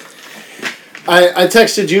 I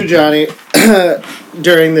texted you, Johnny,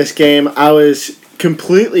 during this game. I was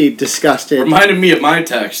completely disgusted. Reminded me of my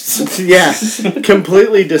texts. Yeah,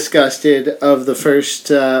 completely disgusted of the first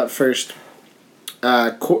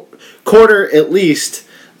quarter at least,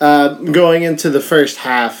 going into the first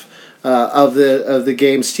half of the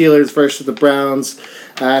game. Steelers versus the Browns.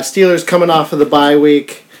 Steelers coming off of the bye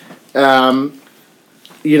week. The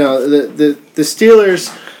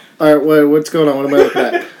Steelers are what's going on? What am I looking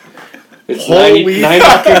at? It's Holy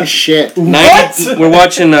fucking shit! We're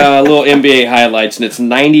watching little NBA highlights, and it's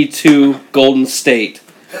 92 Golden State,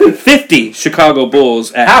 50 Chicago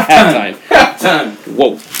Bulls at halftime.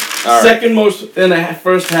 Whoa! Right. Second most in the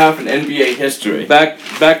first half in NBA history. Back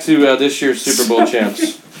to this year's Super Bowl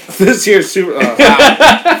champs. This year's Super.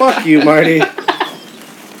 Fuck you, Marty.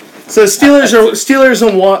 So Steelers are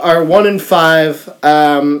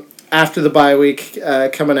 1-5 after the bye week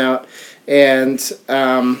coming out, and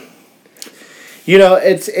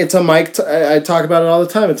it's a Mike. I talk about it all the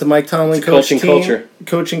time. It's a Mike Tomlin coaching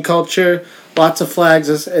culture. Lots of flags,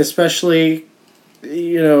 especially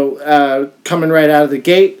coming right out of the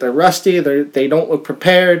gate. They're rusty. They don't look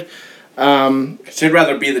prepared. So you'd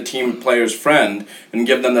rather be the team player's friend and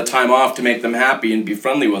give them the time off to make them happy and be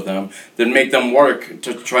friendly with them than make them work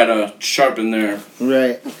to try to sharpen their...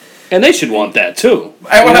 Right. And they should want that, too.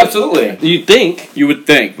 Absolutely. You'd think. You would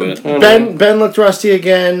think, but... Ben looked rusty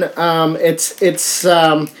again. It's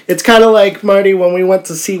kind of like, Marty, when we went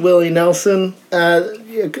to see Willie Nelson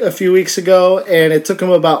a few weeks ago, and it took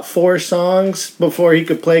him about 4 songs before he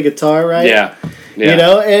could play guitar right. Yeah. And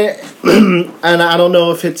and I don't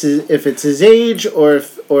know if it's his age or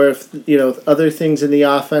if other things in the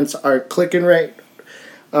offense are clicking right.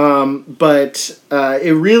 But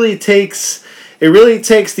it really takes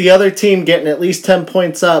the other team getting at least 10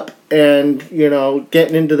 points up and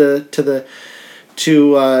getting into the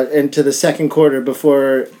second quarter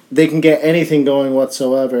before they can get anything going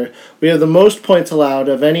whatsoever. We have the most points allowed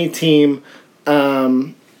of any team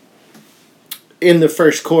in the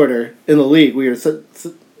first quarter in the league. We are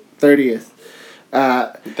 30th.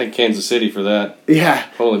 I think Kansas City for that. Yeah.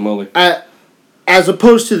 Holy moly. As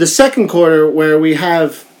opposed to the second quarter where we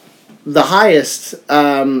have the highest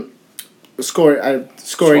scoring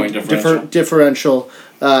differential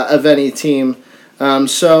of any team.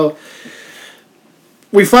 So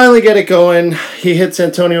we finally get it going. He hits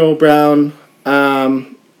Antonio Brown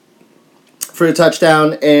for a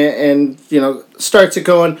touchdown and starts it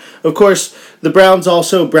going. Of course, the Browns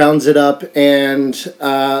also browns it up and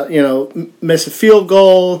miss a field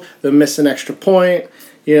goal, then miss an extra point.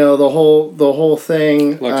 The whole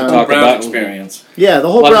thing. Like to talk Brown about experience. Yeah,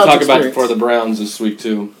 the whole Browns Browns talk experience. about for the Browns this week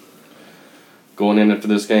too. Going in after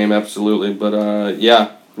this game, absolutely. But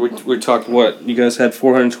yeah, we talked. What you guys had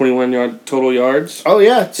 421 total yards. Oh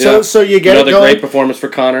yeah, so you get another it going. great performance for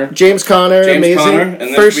Connor. James Conner, amazing. Conner,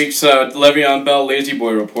 and this week's Le'Veon Bell Lazy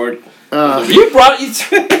Boy report. You brought you.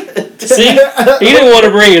 See, he didn't want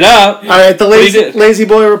to bring it up. All right, the lazy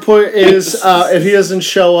boy report is if he doesn't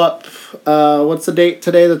show up. What's the date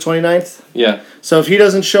today? The 29th? Yeah. So if he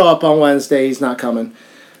doesn't show up on Wednesday, he's not coming.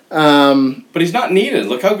 But he's not needed.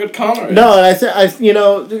 Look how good Connor is. No,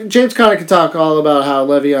 and James Conner could talk all about how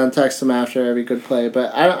Le'Veon texts him after every good play,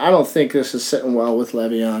 but I don't think this is sitting well with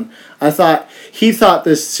Le'Veon. He thought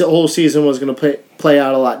this whole season was going to play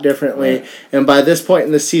out a lot differently, right. And by this point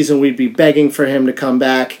in the season, we'd be begging for him to come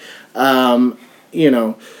back.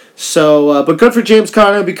 So, but good for James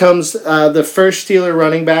Conner, becomes the first Steeler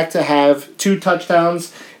running back to have 2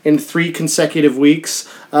 touchdowns in 3 consecutive weeks.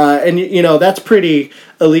 And that's pretty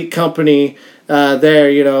elite company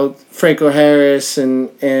there. Franco Harris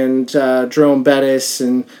and Jerome Bettis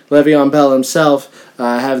and Le'Veon Bell himself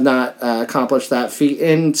have not accomplished that feat.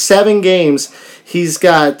 In 7 games, he's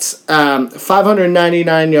got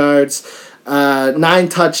 599 yards, 9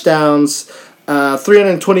 touchdowns,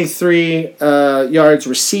 323 yards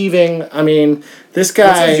receiving. I mean, this guy...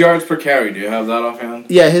 What's his yards per carry? Do you have that offhand?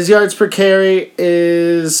 Yeah, his yards per carry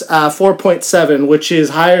is 4.7, which is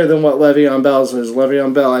higher than what Le'Veon Bell's is.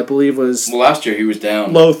 Le'Veon Bell, I believe, was... Well, last year he was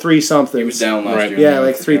down. Low 3-something. He was down last year. Yeah,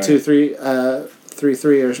 like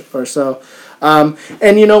 3.3 or so.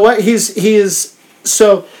 And you know what? He is...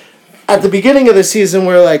 So... At the beginning of the season,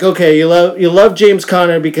 we're like, okay, you love James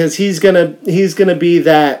Conner because he's gonna be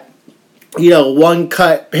that, one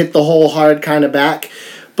cut, hit the hole hard kind of back,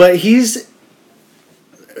 but he's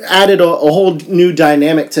added a whole new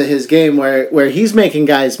dynamic to his game where he's making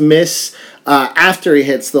guys miss after he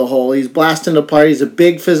hits the hole. He's blasting apart. He's a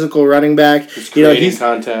big physical running back. He's creating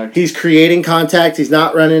contact. He's creating contact. He's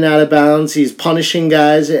not running out of bounds. He's punishing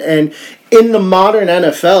guys. And in the modern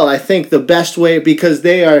NFL, I think the best way, because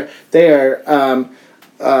they are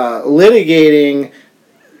litigating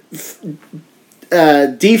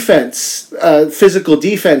defense, physical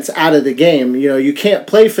defense out of the game. You can't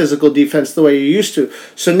play physical defense the way you used to.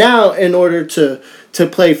 So now, in order to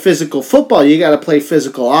play physical football, you got to play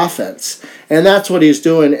physical offense, and that's what he's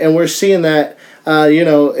doing. And we're seeing that, in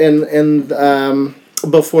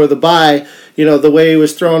before the bye, the way he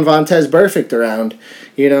was throwing Vontaze Burfict around.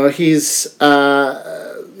 He's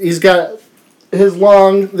got his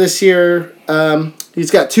long this year.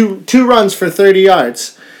 He's got two runs for 30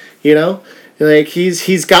 yards. Like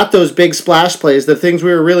he's got those big splash plays, the things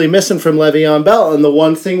we were really missing from Le'Veon Bell, and the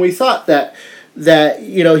one thing we thought that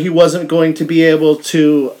he wasn't going to be able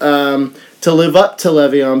to live up to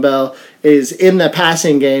Le'Veon Bell is in the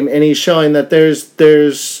passing game, and he's showing that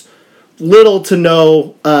there's little to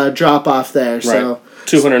no drop off there. Right. So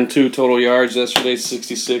 202 total yards yesterday,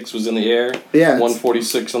 66 was in the air. Yeah.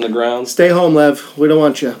 146 on the ground. Stay home, Lev. We don't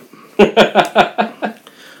want you.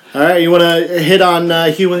 All right, you want to hit on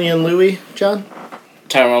Huey and Louie, John?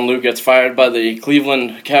 Tyronn Lue gets fired by the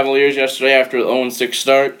Cleveland Cavaliers yesterday after the 0-6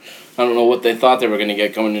 start. I don't know what they thought they were going to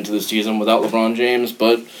get going into the season without LeBron James,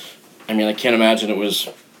 but I can't imagine it was.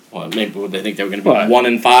 Well, maybe would they think they were going to be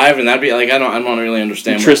 1-5, and that'd be like I don't really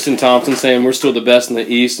understand. Tristan Thompson saying we're still the best in the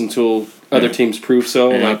East until other teams prove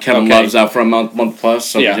so. Yeah, Kevin Love's out for a month plus,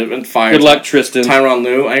 so and fired. Good luck, Tristan. Tyronn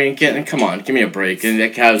Lue, come on, give me a break. And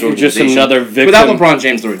that Cavs organization, just another victim. Without LeBron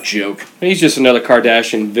James, they're a joke. He's just another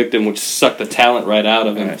Kardashian victim, which sucked the talent right out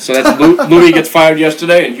of him. Right, so that's Louis gets fired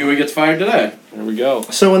yesterday, and Huey gets fired today. There we go.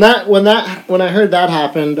 So when I heard that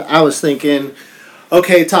happened, I was thinking,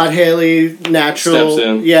 okay, Todd Haley, natural, Steps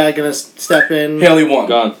in. yeah, gonna step in. Haley won.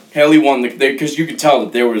 Gone. Haley won because you could tell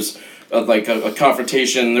that there was a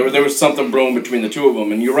confrontation. There was something brewing between the two of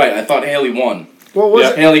them, and you're right. I thought Haley won. What was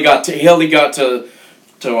Yeah. it? Haley got to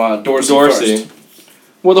Dorsey first.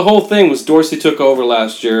 Well, the whole thing was Dorsey took over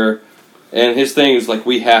last year, and his thing is like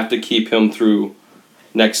we have to keep him through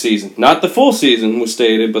next season. Not the full season was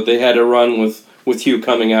stated, but they had a run with Hugh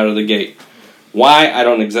coming out of the gate. Why? I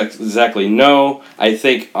don't exactly know. I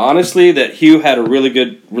think, honestly, that Hugh had a really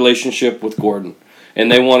good relationship with Gordon,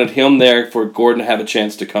 and they wanted him there for Gordon to have a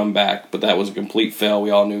chance to come back, but that was a complete fail. We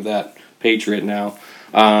all knew that. Patriot now.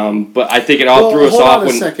 But I think it all threw us off.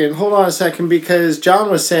 Hold on a second, because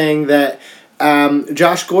John was saying that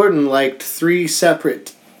Josh Gordon liked 3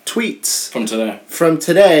 separate tweets from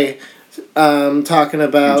today. Talking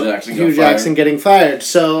about Hugh Jackson getting fired.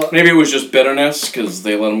 So maybe it was just bitterness because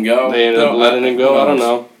they let him go. They ended up letting him go. I don't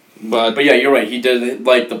know, but yeah, you're right. He did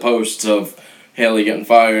like the posts of Haley getting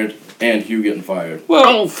fired and Hugh getting fired. Well,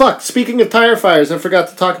 oh fuck! Speaking of tire fires, I forgot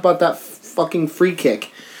to talk about that fucking free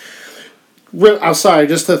kick. I'm sorry,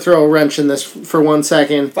 just to throw a wrench in this for 1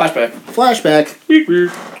 second. Flashback.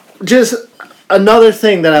 Just another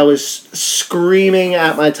thing that I was screaming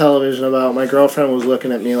at my television about. My girlfriend was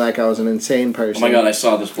looking at me like I was an insane person. Oh my god, I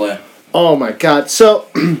saw this play. Oh my god. So,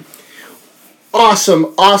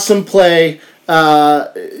 awesome play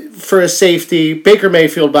for a safety. Baker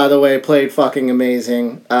Mayfield, by the way, played fucking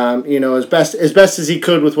amazing. As best as he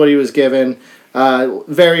could with what he was given.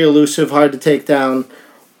 Very elusive, hard to take down.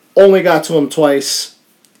 Only got to him twice.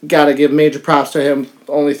 Gotta give major props to him.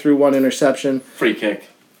 Only threw 1 interception. Free kick.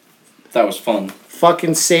 That was fun.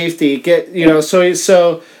 Fucking safety. Guy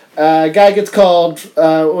gets called.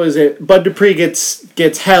 What was it? Bud Dupree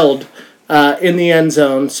gets held in the end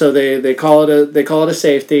zone. So they call it a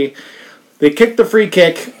safety. They kick the free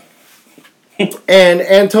kick, and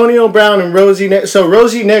Antonio Brown and Rosie Nix. So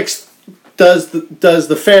Rosie Nix does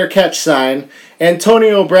the fair catch sign.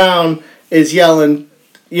 Antonio Brown is yelling,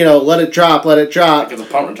 let it drop. Like it's a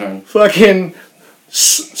punt return. Fucking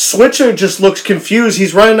Switcher just looks confused.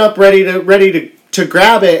 He's running up ready to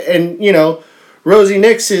grab it, and Rosie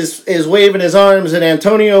Nix is waving his arms, and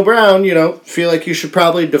Antonio Brown, feel like you should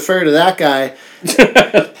probably defer to that guy.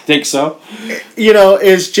 Think so?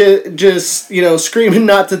 Is just screaming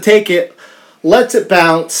not to take it, lets it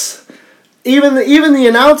bounce. Even the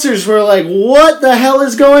announcers were like, "What the hell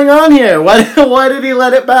is going on here? Why did he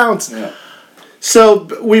let it bounce?" Yeah. So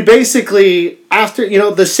we basically, after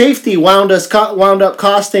the safety wound up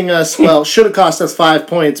costing us. Well, should have cost us 5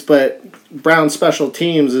 points, but Brown special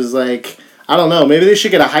teams is like, I don't know. Maybe they should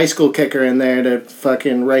get a high school kicker in there to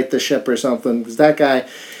fucking right the ship or something. Because that guy,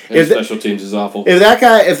 special teams is awful. If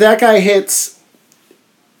that guy hits,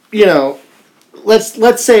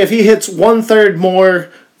 let's say if he hits 1/3 more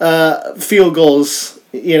field goals,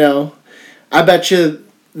 I bet you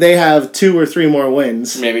they have 2 or 3 more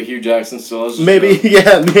wins. Maybe Hugh Jackson still has maybe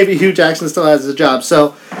Hugh Jackson still has a job.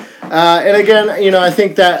 So, and again, I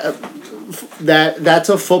think that's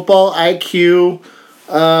a football IQ,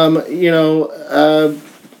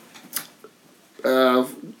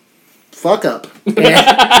 fuck up.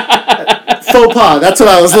 Faux pas. That's what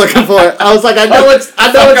I was looking for. I was like, I know it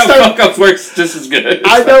starts. Fuck up works just as good.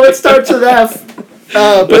 I know it starts with F.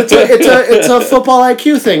 But it's a football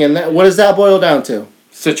IQ thing, and what does that boil down to?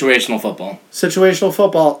 Situational football. Situational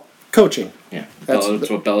football coaching. Yeah, that's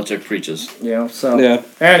what Belichick preaches. So. Yeah.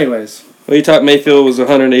 Anyways. Well, you talked Mayfield was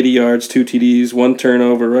 180 yards, 2 TDs, 1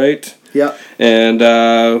 turnover, right? Yeah. And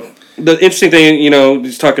the interesting thing,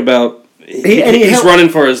 he's talking about he's running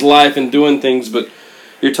for his life and doing things, but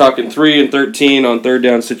you're talking 3 and 13 on third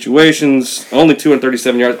down situations, only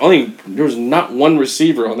 237 yards. There was not one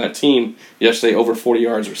receiver on that team yesterday over 40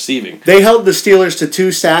 yards receiving. They held the Steelers to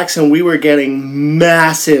 2 sacks, and we were getting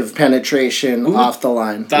massive penetration off the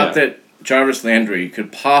line. Thought that Jarvis Landry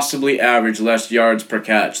could possibly average less yards per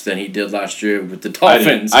catch than he did last year with the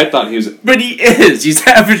Dolphins. I thought he was... But he is. He's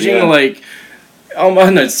averaging oh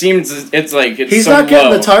man, it seems it's he's so not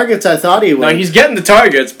getting low. the targets I thought he would. No, he's getting the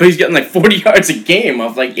targets, but he's getting 40 yards a game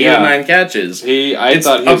off 8 or 9 catches. I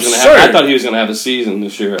thought he was gonna have a season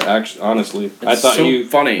this year. Actually, honestly, I thought he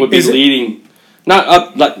funny. would be leading not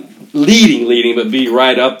up like leading, but be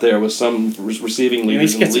right up there with some receiving He leaders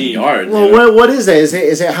needs to in get the some league. yards. Well, you know? what is it?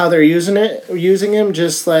 Is it how they're using him,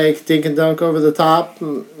 just like dink and dunk over the top?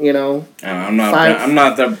 You know, I'm not. Five- I'm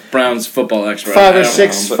not the Browns football expert. five I or don't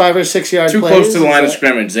six, know, but 5 or 6 yard too plays? close to the Is line of that-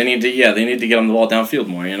 scrimmage. They need to. Yeah, they need to get on the ball downfield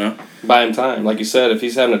more. You know. Buy him time. Like you said, if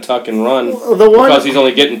he's having to tuck and run Well, the one- because he's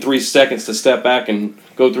only getting 3 seconds to step back and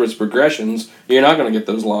go through his progressions, you're not going to get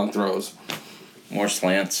those long throws. More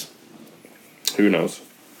slants. Who knows?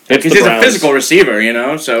 Because he's a physical receiver, you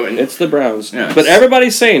know. So It's the Browns. Yeah. But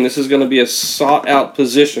everybody's saying this is going to be a sought-out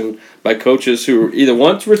position by coaches who either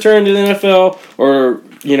want to return to the NFL or,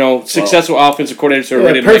 successful offensive coordinators who are Yeah,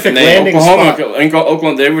 ready to make a perfect name. landing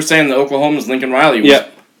Oklahoma. They were saying that Oklahoma's Lincoln Riley.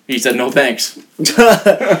 He said no thanks.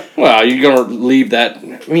 Well, you're going to leave that.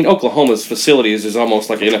 I mean, Oklahoma's facilities is almost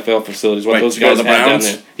like NFL facilities. What Wait, those to go to guys the have down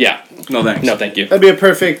Browns? there. Yeah. No thanks. No, thank you. That'd be a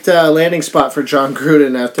perfect landing spot for John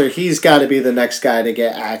Gruden after he's got to be the next guy to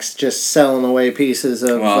get axed, just selling away pieces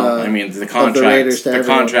of. Well, I mean, the Raiders contract. to The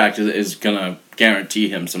everyone. contract is gonna guarantee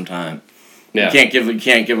him some time. Yeah. You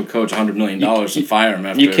can't give a coach $100 million and fire him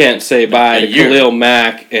after. You can't say bye a to year. Khalil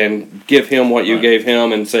Mack and give him what you Right. gave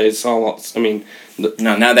him and say it's all. I mean,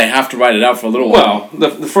 Now they have to ride it out for a little while.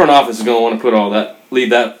 well, the front office is going to want to put all that, leave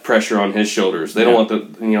that pressure on his shoulders. They don't Yeah.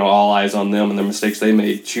 want the all eyes on them and the mistakes they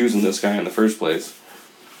made choosing this guy in the first place.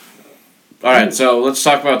 All right, so let's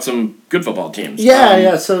talk about some good football teams.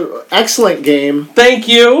 Yeah. So excellent game. Thank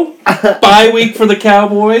you. Bye week for the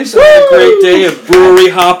Cowboys. I had a great day of brewery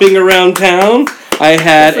hopping around town. I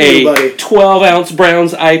had Good for you, buddy. a 12-ounce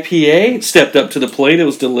Browns IPA. Stepped up to the plate. It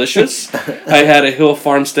was delicious. I had a Hill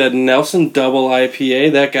Farmstead Nelson double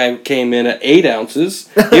IPA. That guy came in at 8 ounces.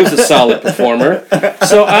 He was a solid performer.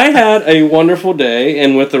 So I had a wonderful day,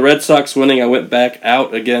 and with the Red Sox winning, I went back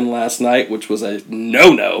out again last night, which was a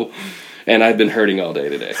no-no. And I've been hurting all day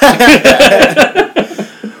today.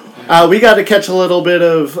 We got to catch a little bit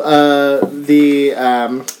of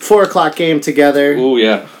the 4 o'clock game together, Ooh,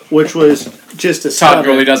 yeah. which was just a Todd stunner.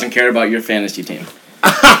 Gurley doesn't care about your fantasy team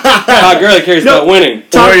Todd Gurley cares about winning.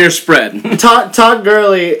 or your spread. Todd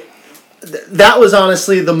Gurley, that was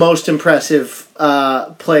honestly the most impressive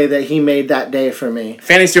play that he made that day for me.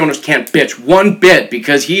 Fantasy owners can't bitch one bit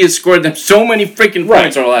because he has scored them so many freaking Right.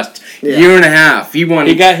 points over the last Yeah. year and a half. He won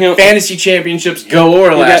He got him- fantasy championships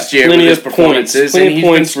galore last year with plenty his of points. performances, Plenty and of he's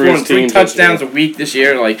been points for his scoring 3 team this touchdowns year. a week this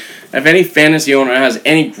year. Like, if any fantasy owner has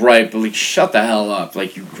any gripe, like, shut the hell up,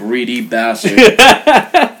 like, you greedy bastard.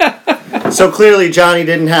 So clearly Johnny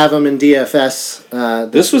didn't have him in DFS.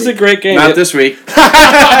 This was a great game. Not this week.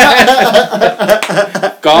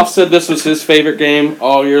 Goff said this was his favorite game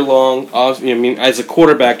all year long. I mean, as a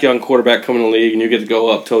quarterback, young quarterback coming in the league, and you get to go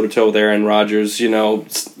up toe-to-toe with Aaron Rodgers.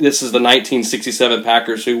 This is the 1967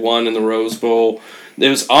 Packers who won in the Rose Bowl. It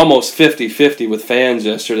was almost 50-50 with fans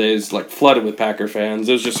yesterday. It was like flooded with Packer fans.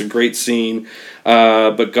 It was just a great scene.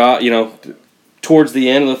 But towards the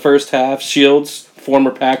end of the first half, Shields,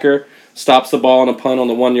 former Packer, stops the ball on a punt on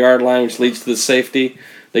the 1-yard line, which leads to the safety.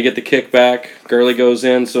 They get the kickback. Gurley goes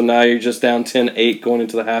in, so now you're just down 10-8 going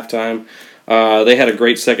into the halftime. They had a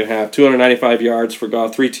great second half. 295 yards for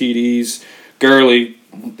Goff, 3 TDs. Gurley,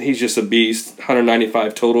 he's just a beast.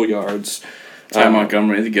 195 total yards. Ty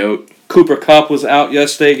Montgomery, the GOAT. Cooper Kupp was out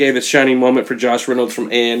yesterday, gave a shining moment for Josh Reynolds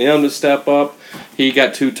from A&M to step up. He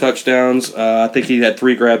got 2 touchdowns. I think he had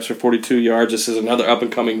 3 grabs for 42 yards. This is another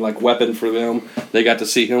up-and-coming weapon for them. They got to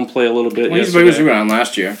see him play a little bit Well, he yesterday. was around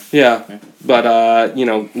last year. Yeah, but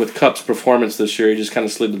with Kupp's performance this year, he just kind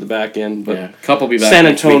of slid to the back end. But Yeah. Cup will be back San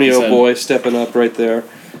next week, he Antonio said. boy stepping up right there.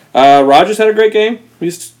 Rodgers had a great game.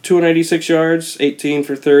 He's 286 yards, 18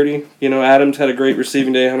 for 30. Adams had a great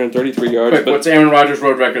receiving day, 133 yards. Quick, what's Aaron Rodgers'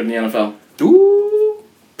 road record in the NFL? Ooh,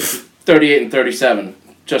 38 and 37.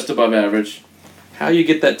 Just above average. how you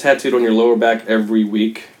get that tattooed on your lower back every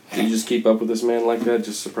week? Do you just keep up with this man like that?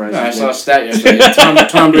 Just surprising. I saw a stat yesterday.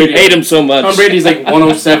 Tom Brady. You hate him so much. Tom Brady's like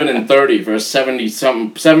 107 and 30 for a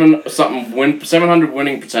 700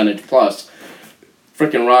 winning percentage plus.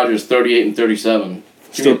 Frickin' Rodgers 38 and 37.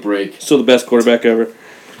 Give me a break. Still the best quarterback ever.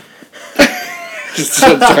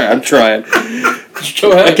 I'm trying.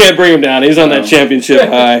 Go I ahead. can't bring him down. He's on that No. championship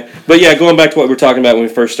high. But yeah, going back to what we were talking about when we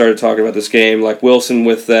first started talking about this game, like Wilson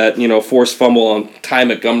with that, forced fumble on Ty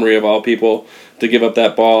Montgomery of all people to give up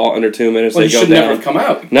that ball under 2 minutes. Well, they he go should down. never have come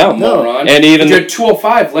out. No. Moron. And even you had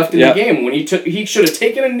 2:05 left in Yeah. the game when he should have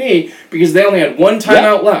taken a knee because they only had one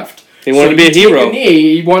timeout left. He wanted to be a you take hero. A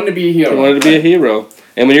knee, he wanted to be a hero. he wanted to be a hero.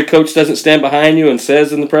 And when your coach doesn't stand behind you and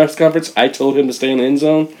says in the press conference, "I told him to stay in the end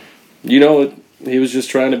zone," he was just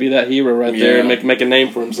trying to be that hero right there and make a name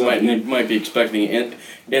for himself. Might be expecting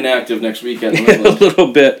inactive next weekend. A little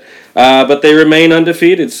bit. But they remain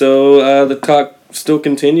undefeated, so the talk still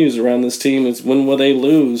continues around this team. Is when will they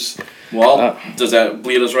lose? Well, does that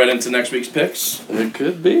lead us right into next week's picks? It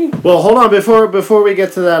could be. Well, hold on. Before we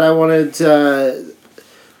get to that, I wanted to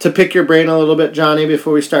pick your brain a little bit, Johnny,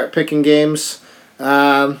 before we start picking games.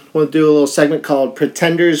 We'll do a little segment called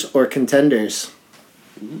Pretenders or Contenders.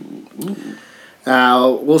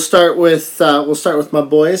 We'll start with my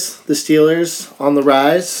boys, the Steelers, on the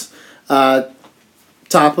rise,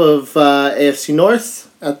 top of AFC North.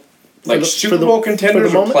 Super Bowl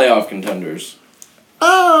contenders or playoff contenders?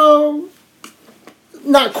 Oh,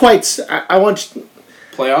 not quite. I want you,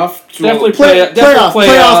 playoff. Definitely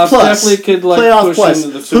playoff plus. Definitely could playoff push plus.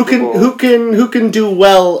 into the Super Bowl. Who can do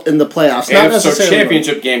well in the playoffs? Not necessarily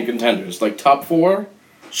championship game contenders, like top 4.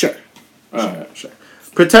 Sure. All right. Sure.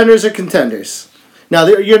 Pretenders or contenders? Now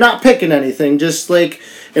you're not picking anything. Just like,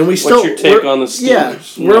 and we still. What's your take on the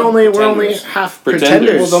Steelers? Yeah, we're only half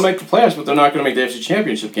pretenders. Well, they'll make the playoffs, but they're not going to make the AFC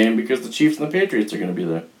Championship game because the Chiefs and the Patriots are going to be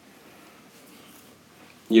there.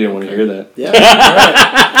 You didn't want to hear that. Yeah.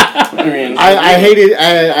 Right. I mean, I hate it.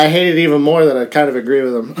 I hate it even more that I kind of agree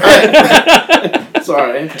with them.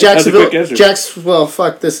 Sorry. Jacksonville. Well,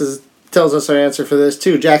 fuck. Tells us our answer for this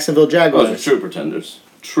too. Jacksonville Jaguars. Those are true pretenders.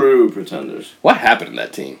 True pretenders. What happened to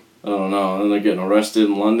that team? I don't know. And then they're getting arrested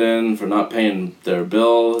in London for not paying their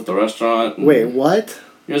bill at the restaurant. Wait, what?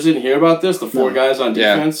 You guys didn't hear about this? The 4 guys on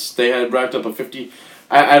defense, they had racked up a 50.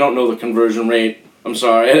 I don't know the conversion rate. I'm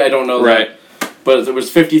sorry. I don't know that. But it was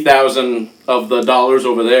 50,000 of the dollars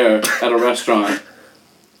over there at a restaurant.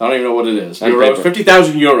 I don't even know what it is. Euros.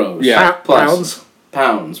 50,000 euros. Yeah. Plus.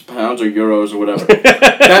 Pounds or euros or whatever.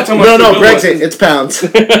 That's how much. No, Brexit. It's pounds.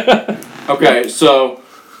 Okay, so,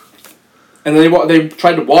 and then they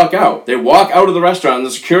tried to walk out. They walk out of the restaurant, and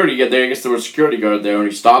the security, I guess there was a security guard there, and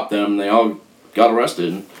he stopped them, and they all got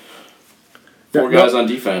arrested. 4 guys on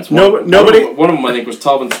defense. Nobody. One of them, I think, was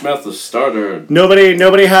Talvin Smith, the starter.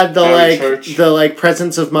 Nobody had the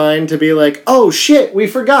presence of mind to be like, oh shit, we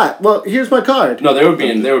forgot. Well, here's my card. No, they were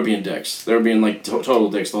being dicks. They were being like total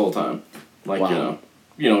dicks the whole time. Like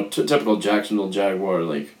typical Jacksonville Jaguar,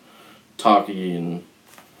 like talky and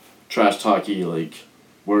trash talky, like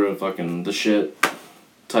we're fucking the shit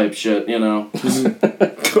type shit,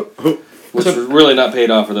 Which is really not paid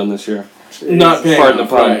off for them this year. Not paying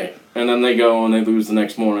off, right? And then they go and they lose the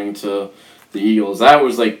next morning to the Eagles. That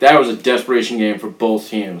was a desperation game for both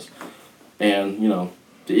teams, and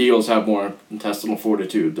the Eagles have more intestinal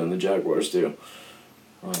fortitude than the Jaguars do.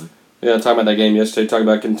 Talking about that game yesterday. Talking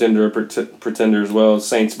about contender or pretender as well.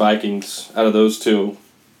 Saints Vikings. Out of those 2,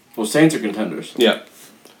 Well, Saints are contenders. Yeah.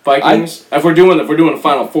 Vikings. If we're doing a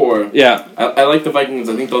Final 4. Yeah. I like the Vikings.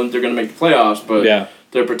 I think they're going to make the playoffs, but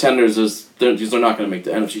their pretenders they're not going to make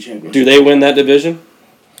the NFC Championship. Do they win that division?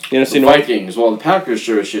 The Vikings. Well, the Packers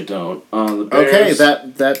sure as shit don't. The Bears,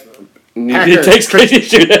 okay, that it takes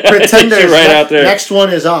pretenders right out there. Next one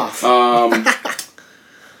is off.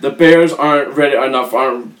 The Bears aren't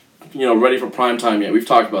ready for prime time yet. We've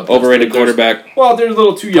talked about this. Overrated quarterback. Well, they're a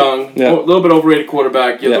little too young. Yeah. A little bit overrated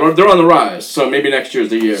quarterback. Yeah, they're on the rise. So maybe next year's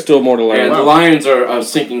the year. Still more to learn. And the Lions are a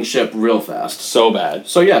sinking ship real fast. So bad.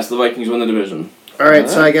 So yes, the Vikings win the division. All right.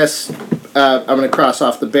 So I guess I'm going to cross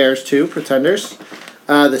off the Bears too. Pretenders.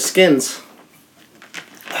 The Skins.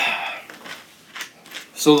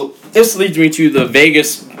 So this leads me to the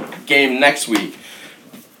Vegas game next week.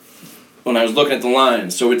 When I was looking at the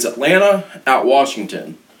lines, so it's Atlanta at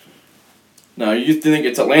Washington. Now you think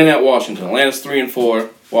it's Atlanta at Washington. Atlanta's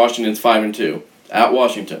 3-4. Washington's 5-2 at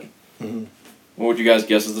Washington. Mm-hmm. What would you guys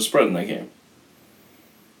guess is the spread in that game?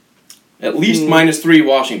 At least -3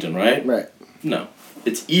 Washington, right? Right. No,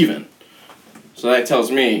 it's even. So that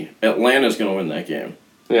tells me Atlanta's going to win that game.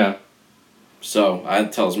 Yeah. So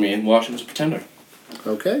that tells me Washington's a pretender.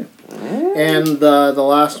 Okay. And the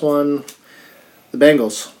last one, the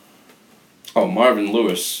Bengals. Oh, Marvin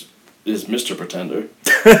Lewis is Mr. Pretender.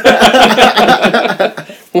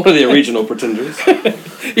 One of the original pretenders.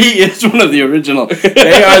 He is one of the original.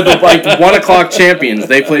 They are the 1 o'clock champions.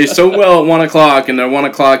 They play so well at 1 o'clock in their 1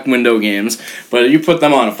 o'clock window games. But you put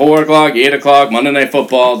them on at 4 o'clock, 8 o'clock, Monday Night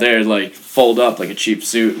Football, they're fold up like a cheap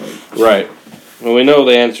suit. Right. Well, we know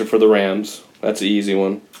the answer for the Rams. That's an easy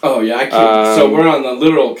one. Oh, yeah. I can't. So we're on the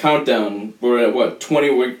literal countdown. We're at,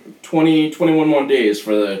 21 more days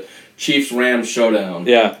for the Chiefs-Rams showdown.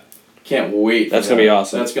 Yeah. Can't wait. That's going to be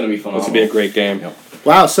awesome. That's going to be phenomenal. That's going to be a great game. Yep.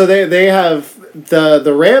 Wow, so they have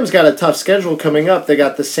the Rams got a tough schedule coming up. They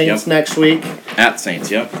got the Saints next week. At Saints,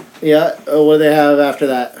 yep. Yeah. What do they have after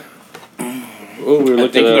that? Oh, we were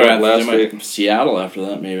looking at that last week. Seattle after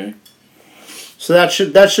that, maybe. So that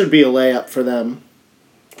should be a layup for them.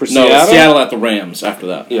 For No, Seattle? Seattle at the Rams after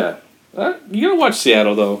that. Yeah. You gotta watch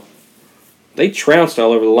Seattle, though. They trounced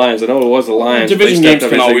all over the Lions. I know it was the Lions. Division games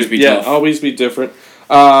can always be tough. Yeah, always be different.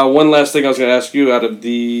 One last thing I was going to ask you out of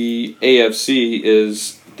the AFC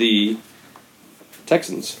is the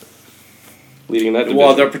Texans leading that division.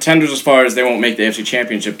 Well, they're pretenders as far as they won't make the AFC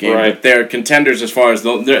Championship game. Right. But they're contenders as far as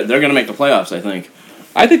they're going to make the playoffs, I think.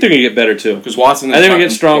 I think they're going to get better, too. Because Watson I think we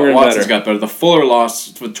get stronger and Watson's better. got better. The Fuller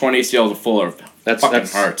loss with 20 ACL to Fuller fucking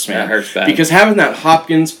hurts, man. That hurts bad. Because having that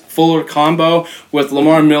Hopkins-Fuller combo with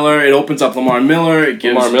Lamar Miller, it opens up Lamar Miller. It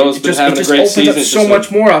gives, Lamar Miller's been having a great opens season. up so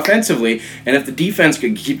much more offensively. And if the defense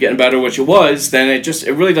could keep getting better, which it was, then it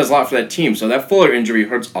really does a lot for that team. So that Fuller injury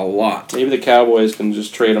hurts a lot. Maybe the Cowboys can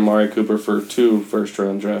just trade Amari Cooper for 2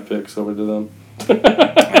 first-round draft picks over to them. I don't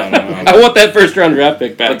know. I want that first-round draft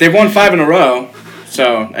pick back. But they've won 5 in a row.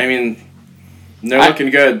 So, I mean, they're looking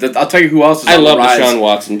good. I'll tell you who else is on the rise. I love Deshaun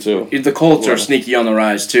Watson, too. The Colts are sneaky on the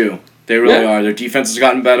rise, too. They really are. Their defense has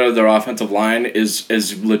gotten better. Their offensive line is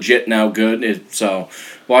legit now good. So,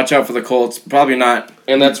 watch out for the Colts. Probably not.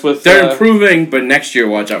 And that's with... They're improving, but next year,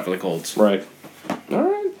 watch out for the Colts. Right. All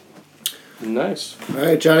right. Nice. All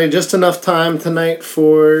right, Johnny, just enough time tonight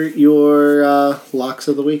for your locks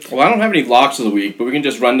of the week. Well, I don't have any locks of the week, but we can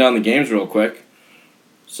just run down the games real quick.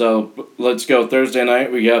 So, let's go Thursday night.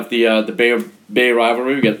 We have the Bay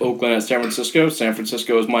rivalry. We got Oakland at San Francisco. San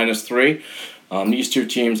Francisco is -3. These two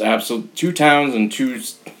teams, two towns and two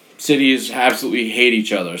cities absolutely hate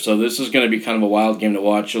each other. So this is going to be kind of a wild game to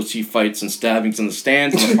watch. You'll see fights and stabbings in the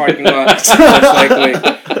stands and the parking lot, most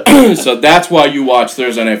likely. So that's why you watch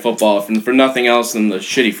Thursday Night Football, for nothing else than the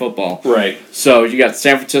shitty football. Right. So you got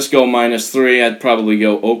San Francisco -3. I'd probably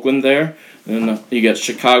go Oakland there. And you got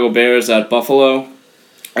Chicago Bears at Buffalo.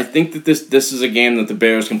 I think that this is a game that the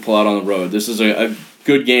Bears can pull out on the road. This is a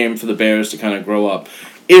good game for the Bears to kind of grow up.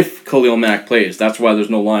 If Khalil Mack plays. That's why there's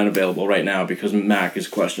no line available right now, because Mack is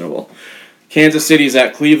questionable. Kansas City's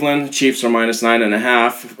at Cleveland. Chiefs are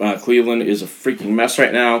 -9.5. Cleveland is a freaking mess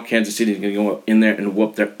right now. Kansas City is going to go in there and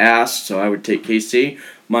whoop their ass, so I would take KC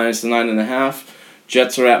 -9.5.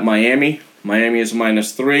 Jets are at Miami. Miami is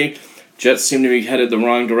 -3. Jets seem to be headed the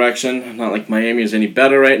wrong direction. Not like Miami is any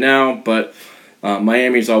better right now, but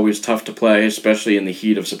Miami is always tough to play, especially in the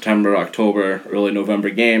heat of September, October, early November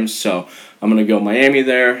games. So I'm going to go Miami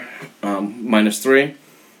there, -3.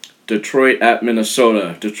 Detroit at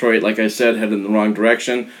Minnesota. Detroit, like I said, headed in the wrong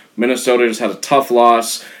direction. Minnesota just had a tough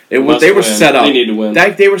loss. They were set up. They need to win.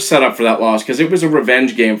 They were set up for that loss because it was a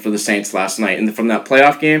revenge game for the Saints last night, and from that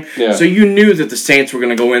playoff game. Yeah. So you knew that the Saints were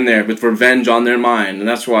going to go in there with revenge on their mind, and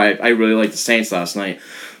that's why I really liked the Saints last night.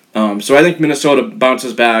 So I think Minnesota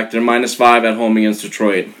bounces back. They're -5 at home against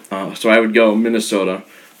Detroit. So I would go Minnesota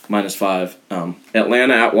 -5.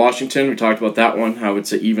 Atlanta at Washington. We talked about that one, how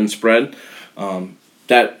it's an even spread.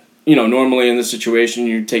 Normally in this situation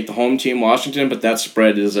you take the home team, Washington, but that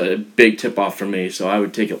spread is a big tip-off for me, so I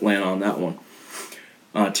would take Atlanta on that one.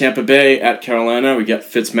 Tampa Bay at Carolina. We got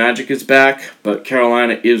Fitzmagic is back, but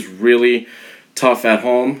Carolina is really tough at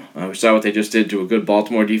home. We saw what they just did to a good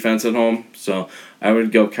Baltimore defense at home, so I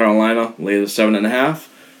would go Carolina, lay the 7.5.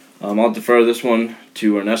 I'll defer this one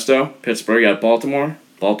to Ernesto. Pittsburgh at Baltimore.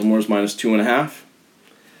 Baltimore's -2.5.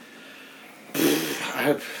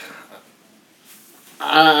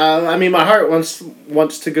 I mean, my heart wants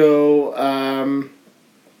to go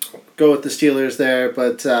with the Steelers there,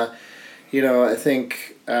 but I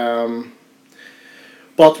think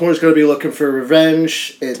Baltimore's going to be looking for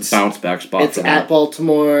revenge. It's a bounce back spot. It's at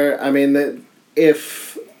Baltimore. I mean,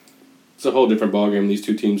 if it's a whole different ballgame these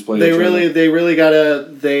two teams play. They really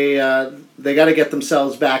gotta get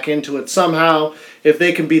themselves back into it somehow. If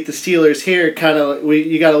they can beat the Steelers here,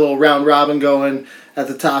 you got a little round robin going at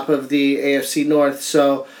the top of the AFC North.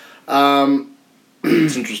 So,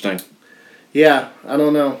 it's interesting. Yeah, I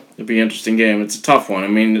don't know. It'd be an interesting game. It's a tough one. I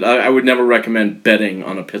mean, I would never recommend betting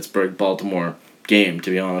on a Pittsburgh-Baltimore game,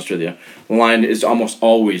 to be honest with you. The line is almost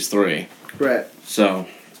always 3. Right. So,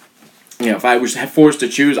 if I was forced to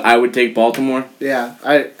choose, I would take Baltimore. Yeah,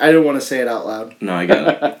 I didn't want to say it out loud. No, I got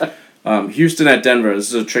it. Houston at Denver.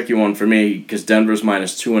 This is a tricky one for me because Denver's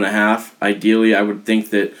 -2.5. Ideally, I would think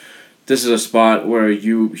that this is a spot where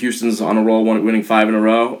Houston's on a roll, winning 5 in a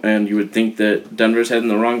row, and you would think that Denver's heading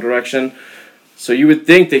the wrong direction. So you would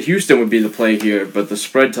think that Houston would be the play here, but the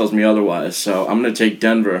spread tells me otherwise. So I'm going to take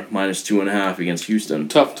Denver -2.5 against Houston.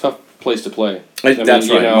 Tough place to play. That's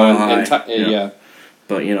right. Yeah.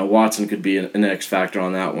 But, Watson could be an X factor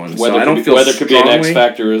on that one. Weather could be an X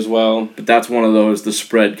factor as well. But that's one of those, the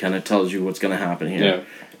spread kind of tells you what's going to happen here. Yeah.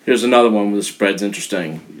 Here's another one where the spread's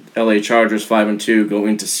interesting. LA Chargers 5-2 go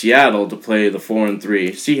into Seattle to play the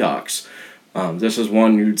 4-3 Seahawks. This is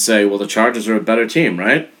one you'd say, well, the Chargers are a better team,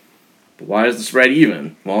 right? But why is the spread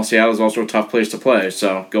even? Well, Seattle's also a tough place to play,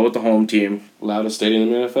 so go with the home team. Loudest stadium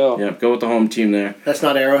in the NFL. Yeah, go with the home team there. That's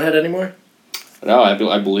not Arrowhead anymore? No, I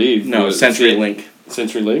believe. No, CenturyLink.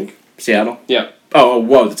 CenturyLink? Seattle? Yeah. Oh,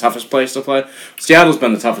 whoa, the toughest place to play? Seattle's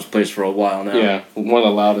been the toughest place for a while now. Yeah, one of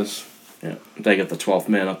the loudest. Yeah, they get the 12th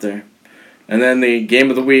man up there. And then the game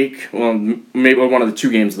of the week, well, maybe one of the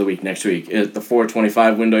 2 games of the week next week, is the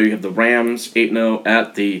 4:25 window. You have the Rams 8-0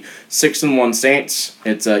 at the 6-1 Saints.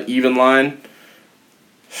 It's an even line.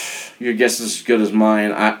 Your guess is as good as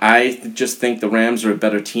mine. I just think the Rams are a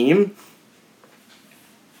better team.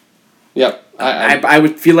 Yep. I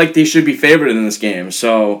would feel like they should be favored in this game.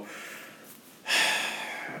 So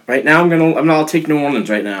right now I'll take New Orleans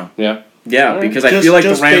right now. Yeah. Yeah, because I feel like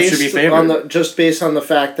the Rams should be favored. Just based on the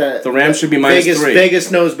fact that the Rams should be -3.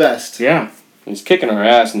 Vegas knows best. Yeah. He's kicking our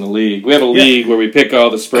ass in the league. We have a league where we pick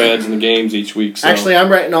all the spreads and the games each week. So. Actually, I'm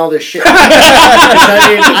writing all this shit. I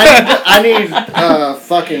need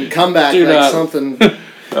fucking comeback something.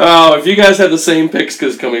 Oh, if you guys have the same picks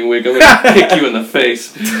this coming week, I'm going to kick you in the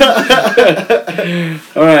face.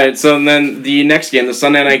 All right, so then the next game, the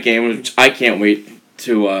Sunday night game, which I can't wait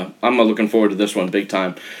to... I'm looking forward to this one big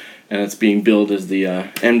time. And it's being billed as the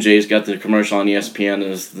MJ's got the commercial on ESPN.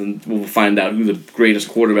 We'll find out who the greatest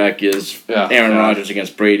quarterback is. Yeah, Aaron Rodgers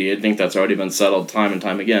against Brady. I think that's already been settled time and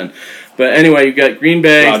time again. But anyway, you've got Green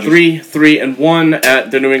Bay 3-1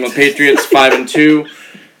 at the New England Patriots 5-2.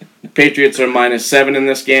 Patriots are -7 in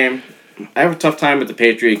this game. I have a tough time with the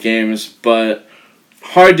Patriot games, but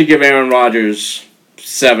hard to give Aaron Rodgers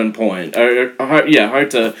 7 points.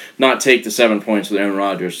 Hard to not take the 7 points with Aaron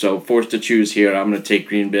Rodgers. So forced to choose here. I'm going to take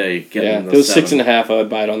Green Bay. If it was 6.5, I would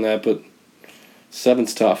bite on that, but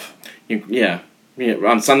 7's tough.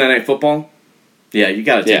 On Sunday Night Football. Yeah, you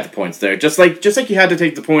got to take the points there. Just like you had to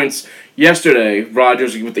take the points yesterday.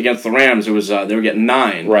 Rodgers against the Rams. It was they were getting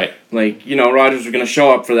 9. Right. Rodgers was going to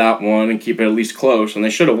show up for that one and keep it at least close, and they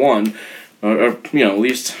should have won, or at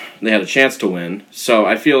least they had a chance to win. So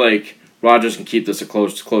I feel like Rodgers can keep this a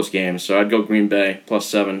close game, so I'd go Green Bay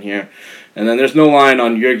 +7 here. And then there's no line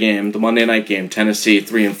on your game, the Monday night game, Tennessee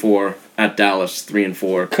 3-4 at Dallas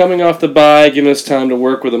 3-4. Coming off the bye, giving us time to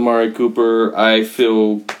work with Amari Cooper. I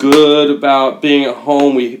feel good about being at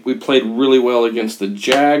home. We played really well against the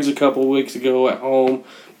Jags a couple weeks ago at home,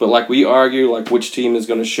 but we argue, which team is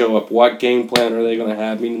going to show up? What game plan are they going to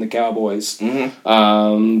have? Meaning the Cowboys.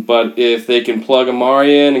 Mm-hmm. But if they can plug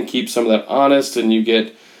Amari in and keep some of that honest, and you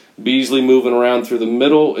get Beasley moving around through the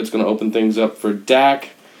middle, it's going to open things up for Dak.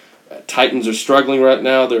 Titans are struggling right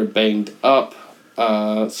now. They're banged up.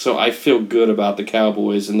 So I feel good about the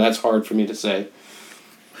Cowboys, and that's hard for me to say.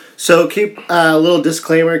 So keep a little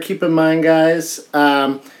disclaimer. Keep in mind, guys,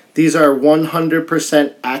 these are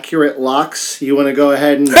 100% accurate locks. You want to go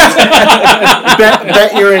ahead and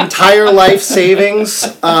bet your entire life savings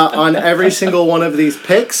on every single one of these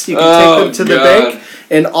picks. You can take them to the bank.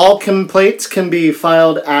 And all complaints can be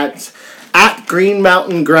filed at Green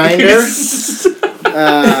Mountain Grinder.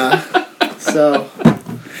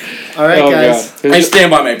 All right, guys. God. I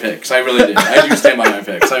stand by my picks. I really do. I do stand by my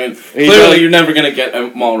picks. I mean, clearly you're never going to get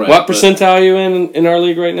them all right. What percentile are you in our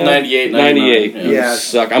league right now? 98, 98. Yeah.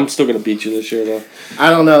 Suck. I'm still going to beat you this year, though. I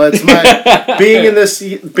don't know. It's my being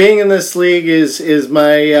in this league is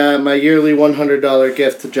my yearly $100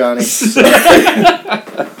 gift to Johnny. So,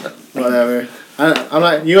 whatever. I'm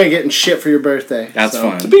not. You ain't getting shit for your birthday. That's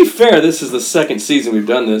fine. To be fair, this is the second season we've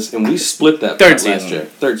done this, and we split that Third last year.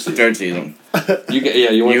 Third season.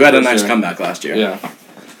 You had a nice comeback last year. Yeah.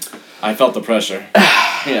 I felt the pressure.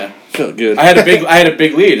 Yeah. Felt good. I had a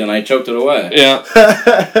big lead and I choked it away. Yeah.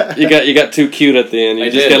 you got too cute at the end. You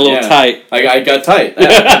got a little tight. I got tight.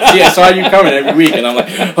 See, I saw you coming every week and I'm like,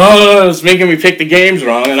 oh, it's making me pick the games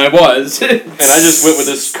wrong, and I was. And I just went with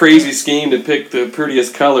this crazy scheme to pick the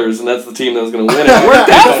prettiest colors, and that's the team that was going to win. It worked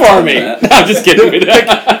out for me. No, I'm just kidding.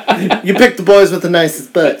 You picked the boys with the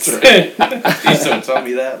nicest butts. Please don't tell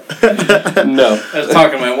me that. No. I was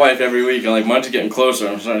talking to my wife every week. I'm like, mine's getting closer.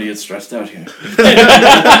 I'm starting to get stressed out here.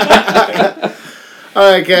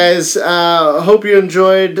 All right, guys. Hope you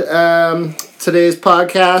enjoyed today's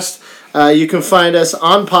podcast. You can find us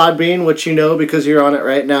on Podbean, which you know because you're on it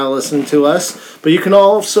right now listening to us. But you can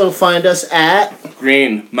also find us at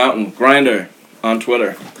Green Mountain Grinder on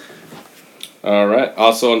Twitter. All right.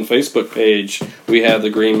 Also on Facebook page, we have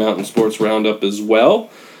the Green Mountain Sports Roundup as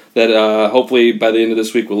well. That hopefully by the end of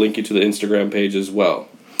this week will link you to the Instagram page as well.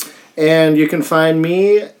 And you can find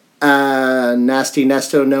me, Nasty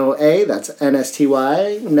Nesto No A. That's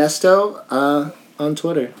NSTY Nesto on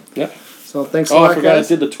Twitter. Yeah. So thanks a Oh, lot, I forgot guys.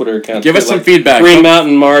 I did the Twitter account. Give us some feedback. Green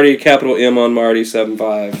Mountain Marty, capital M on Marty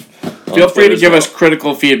 75. Feel free to give us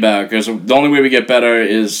critical feedback, because the only way we get better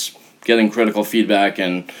is getting critical feedback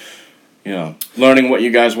and, learning what you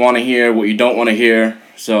guys want to hear, what you don't want to hear.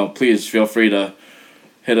 So please feel free to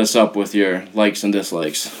hit us up with your likes and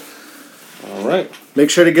dislikes. All right. Make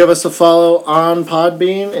sure to give us a follow on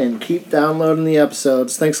Podbean and keep downloading the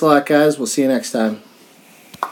episodes. Thanks a lot, guys. We'll see you next time.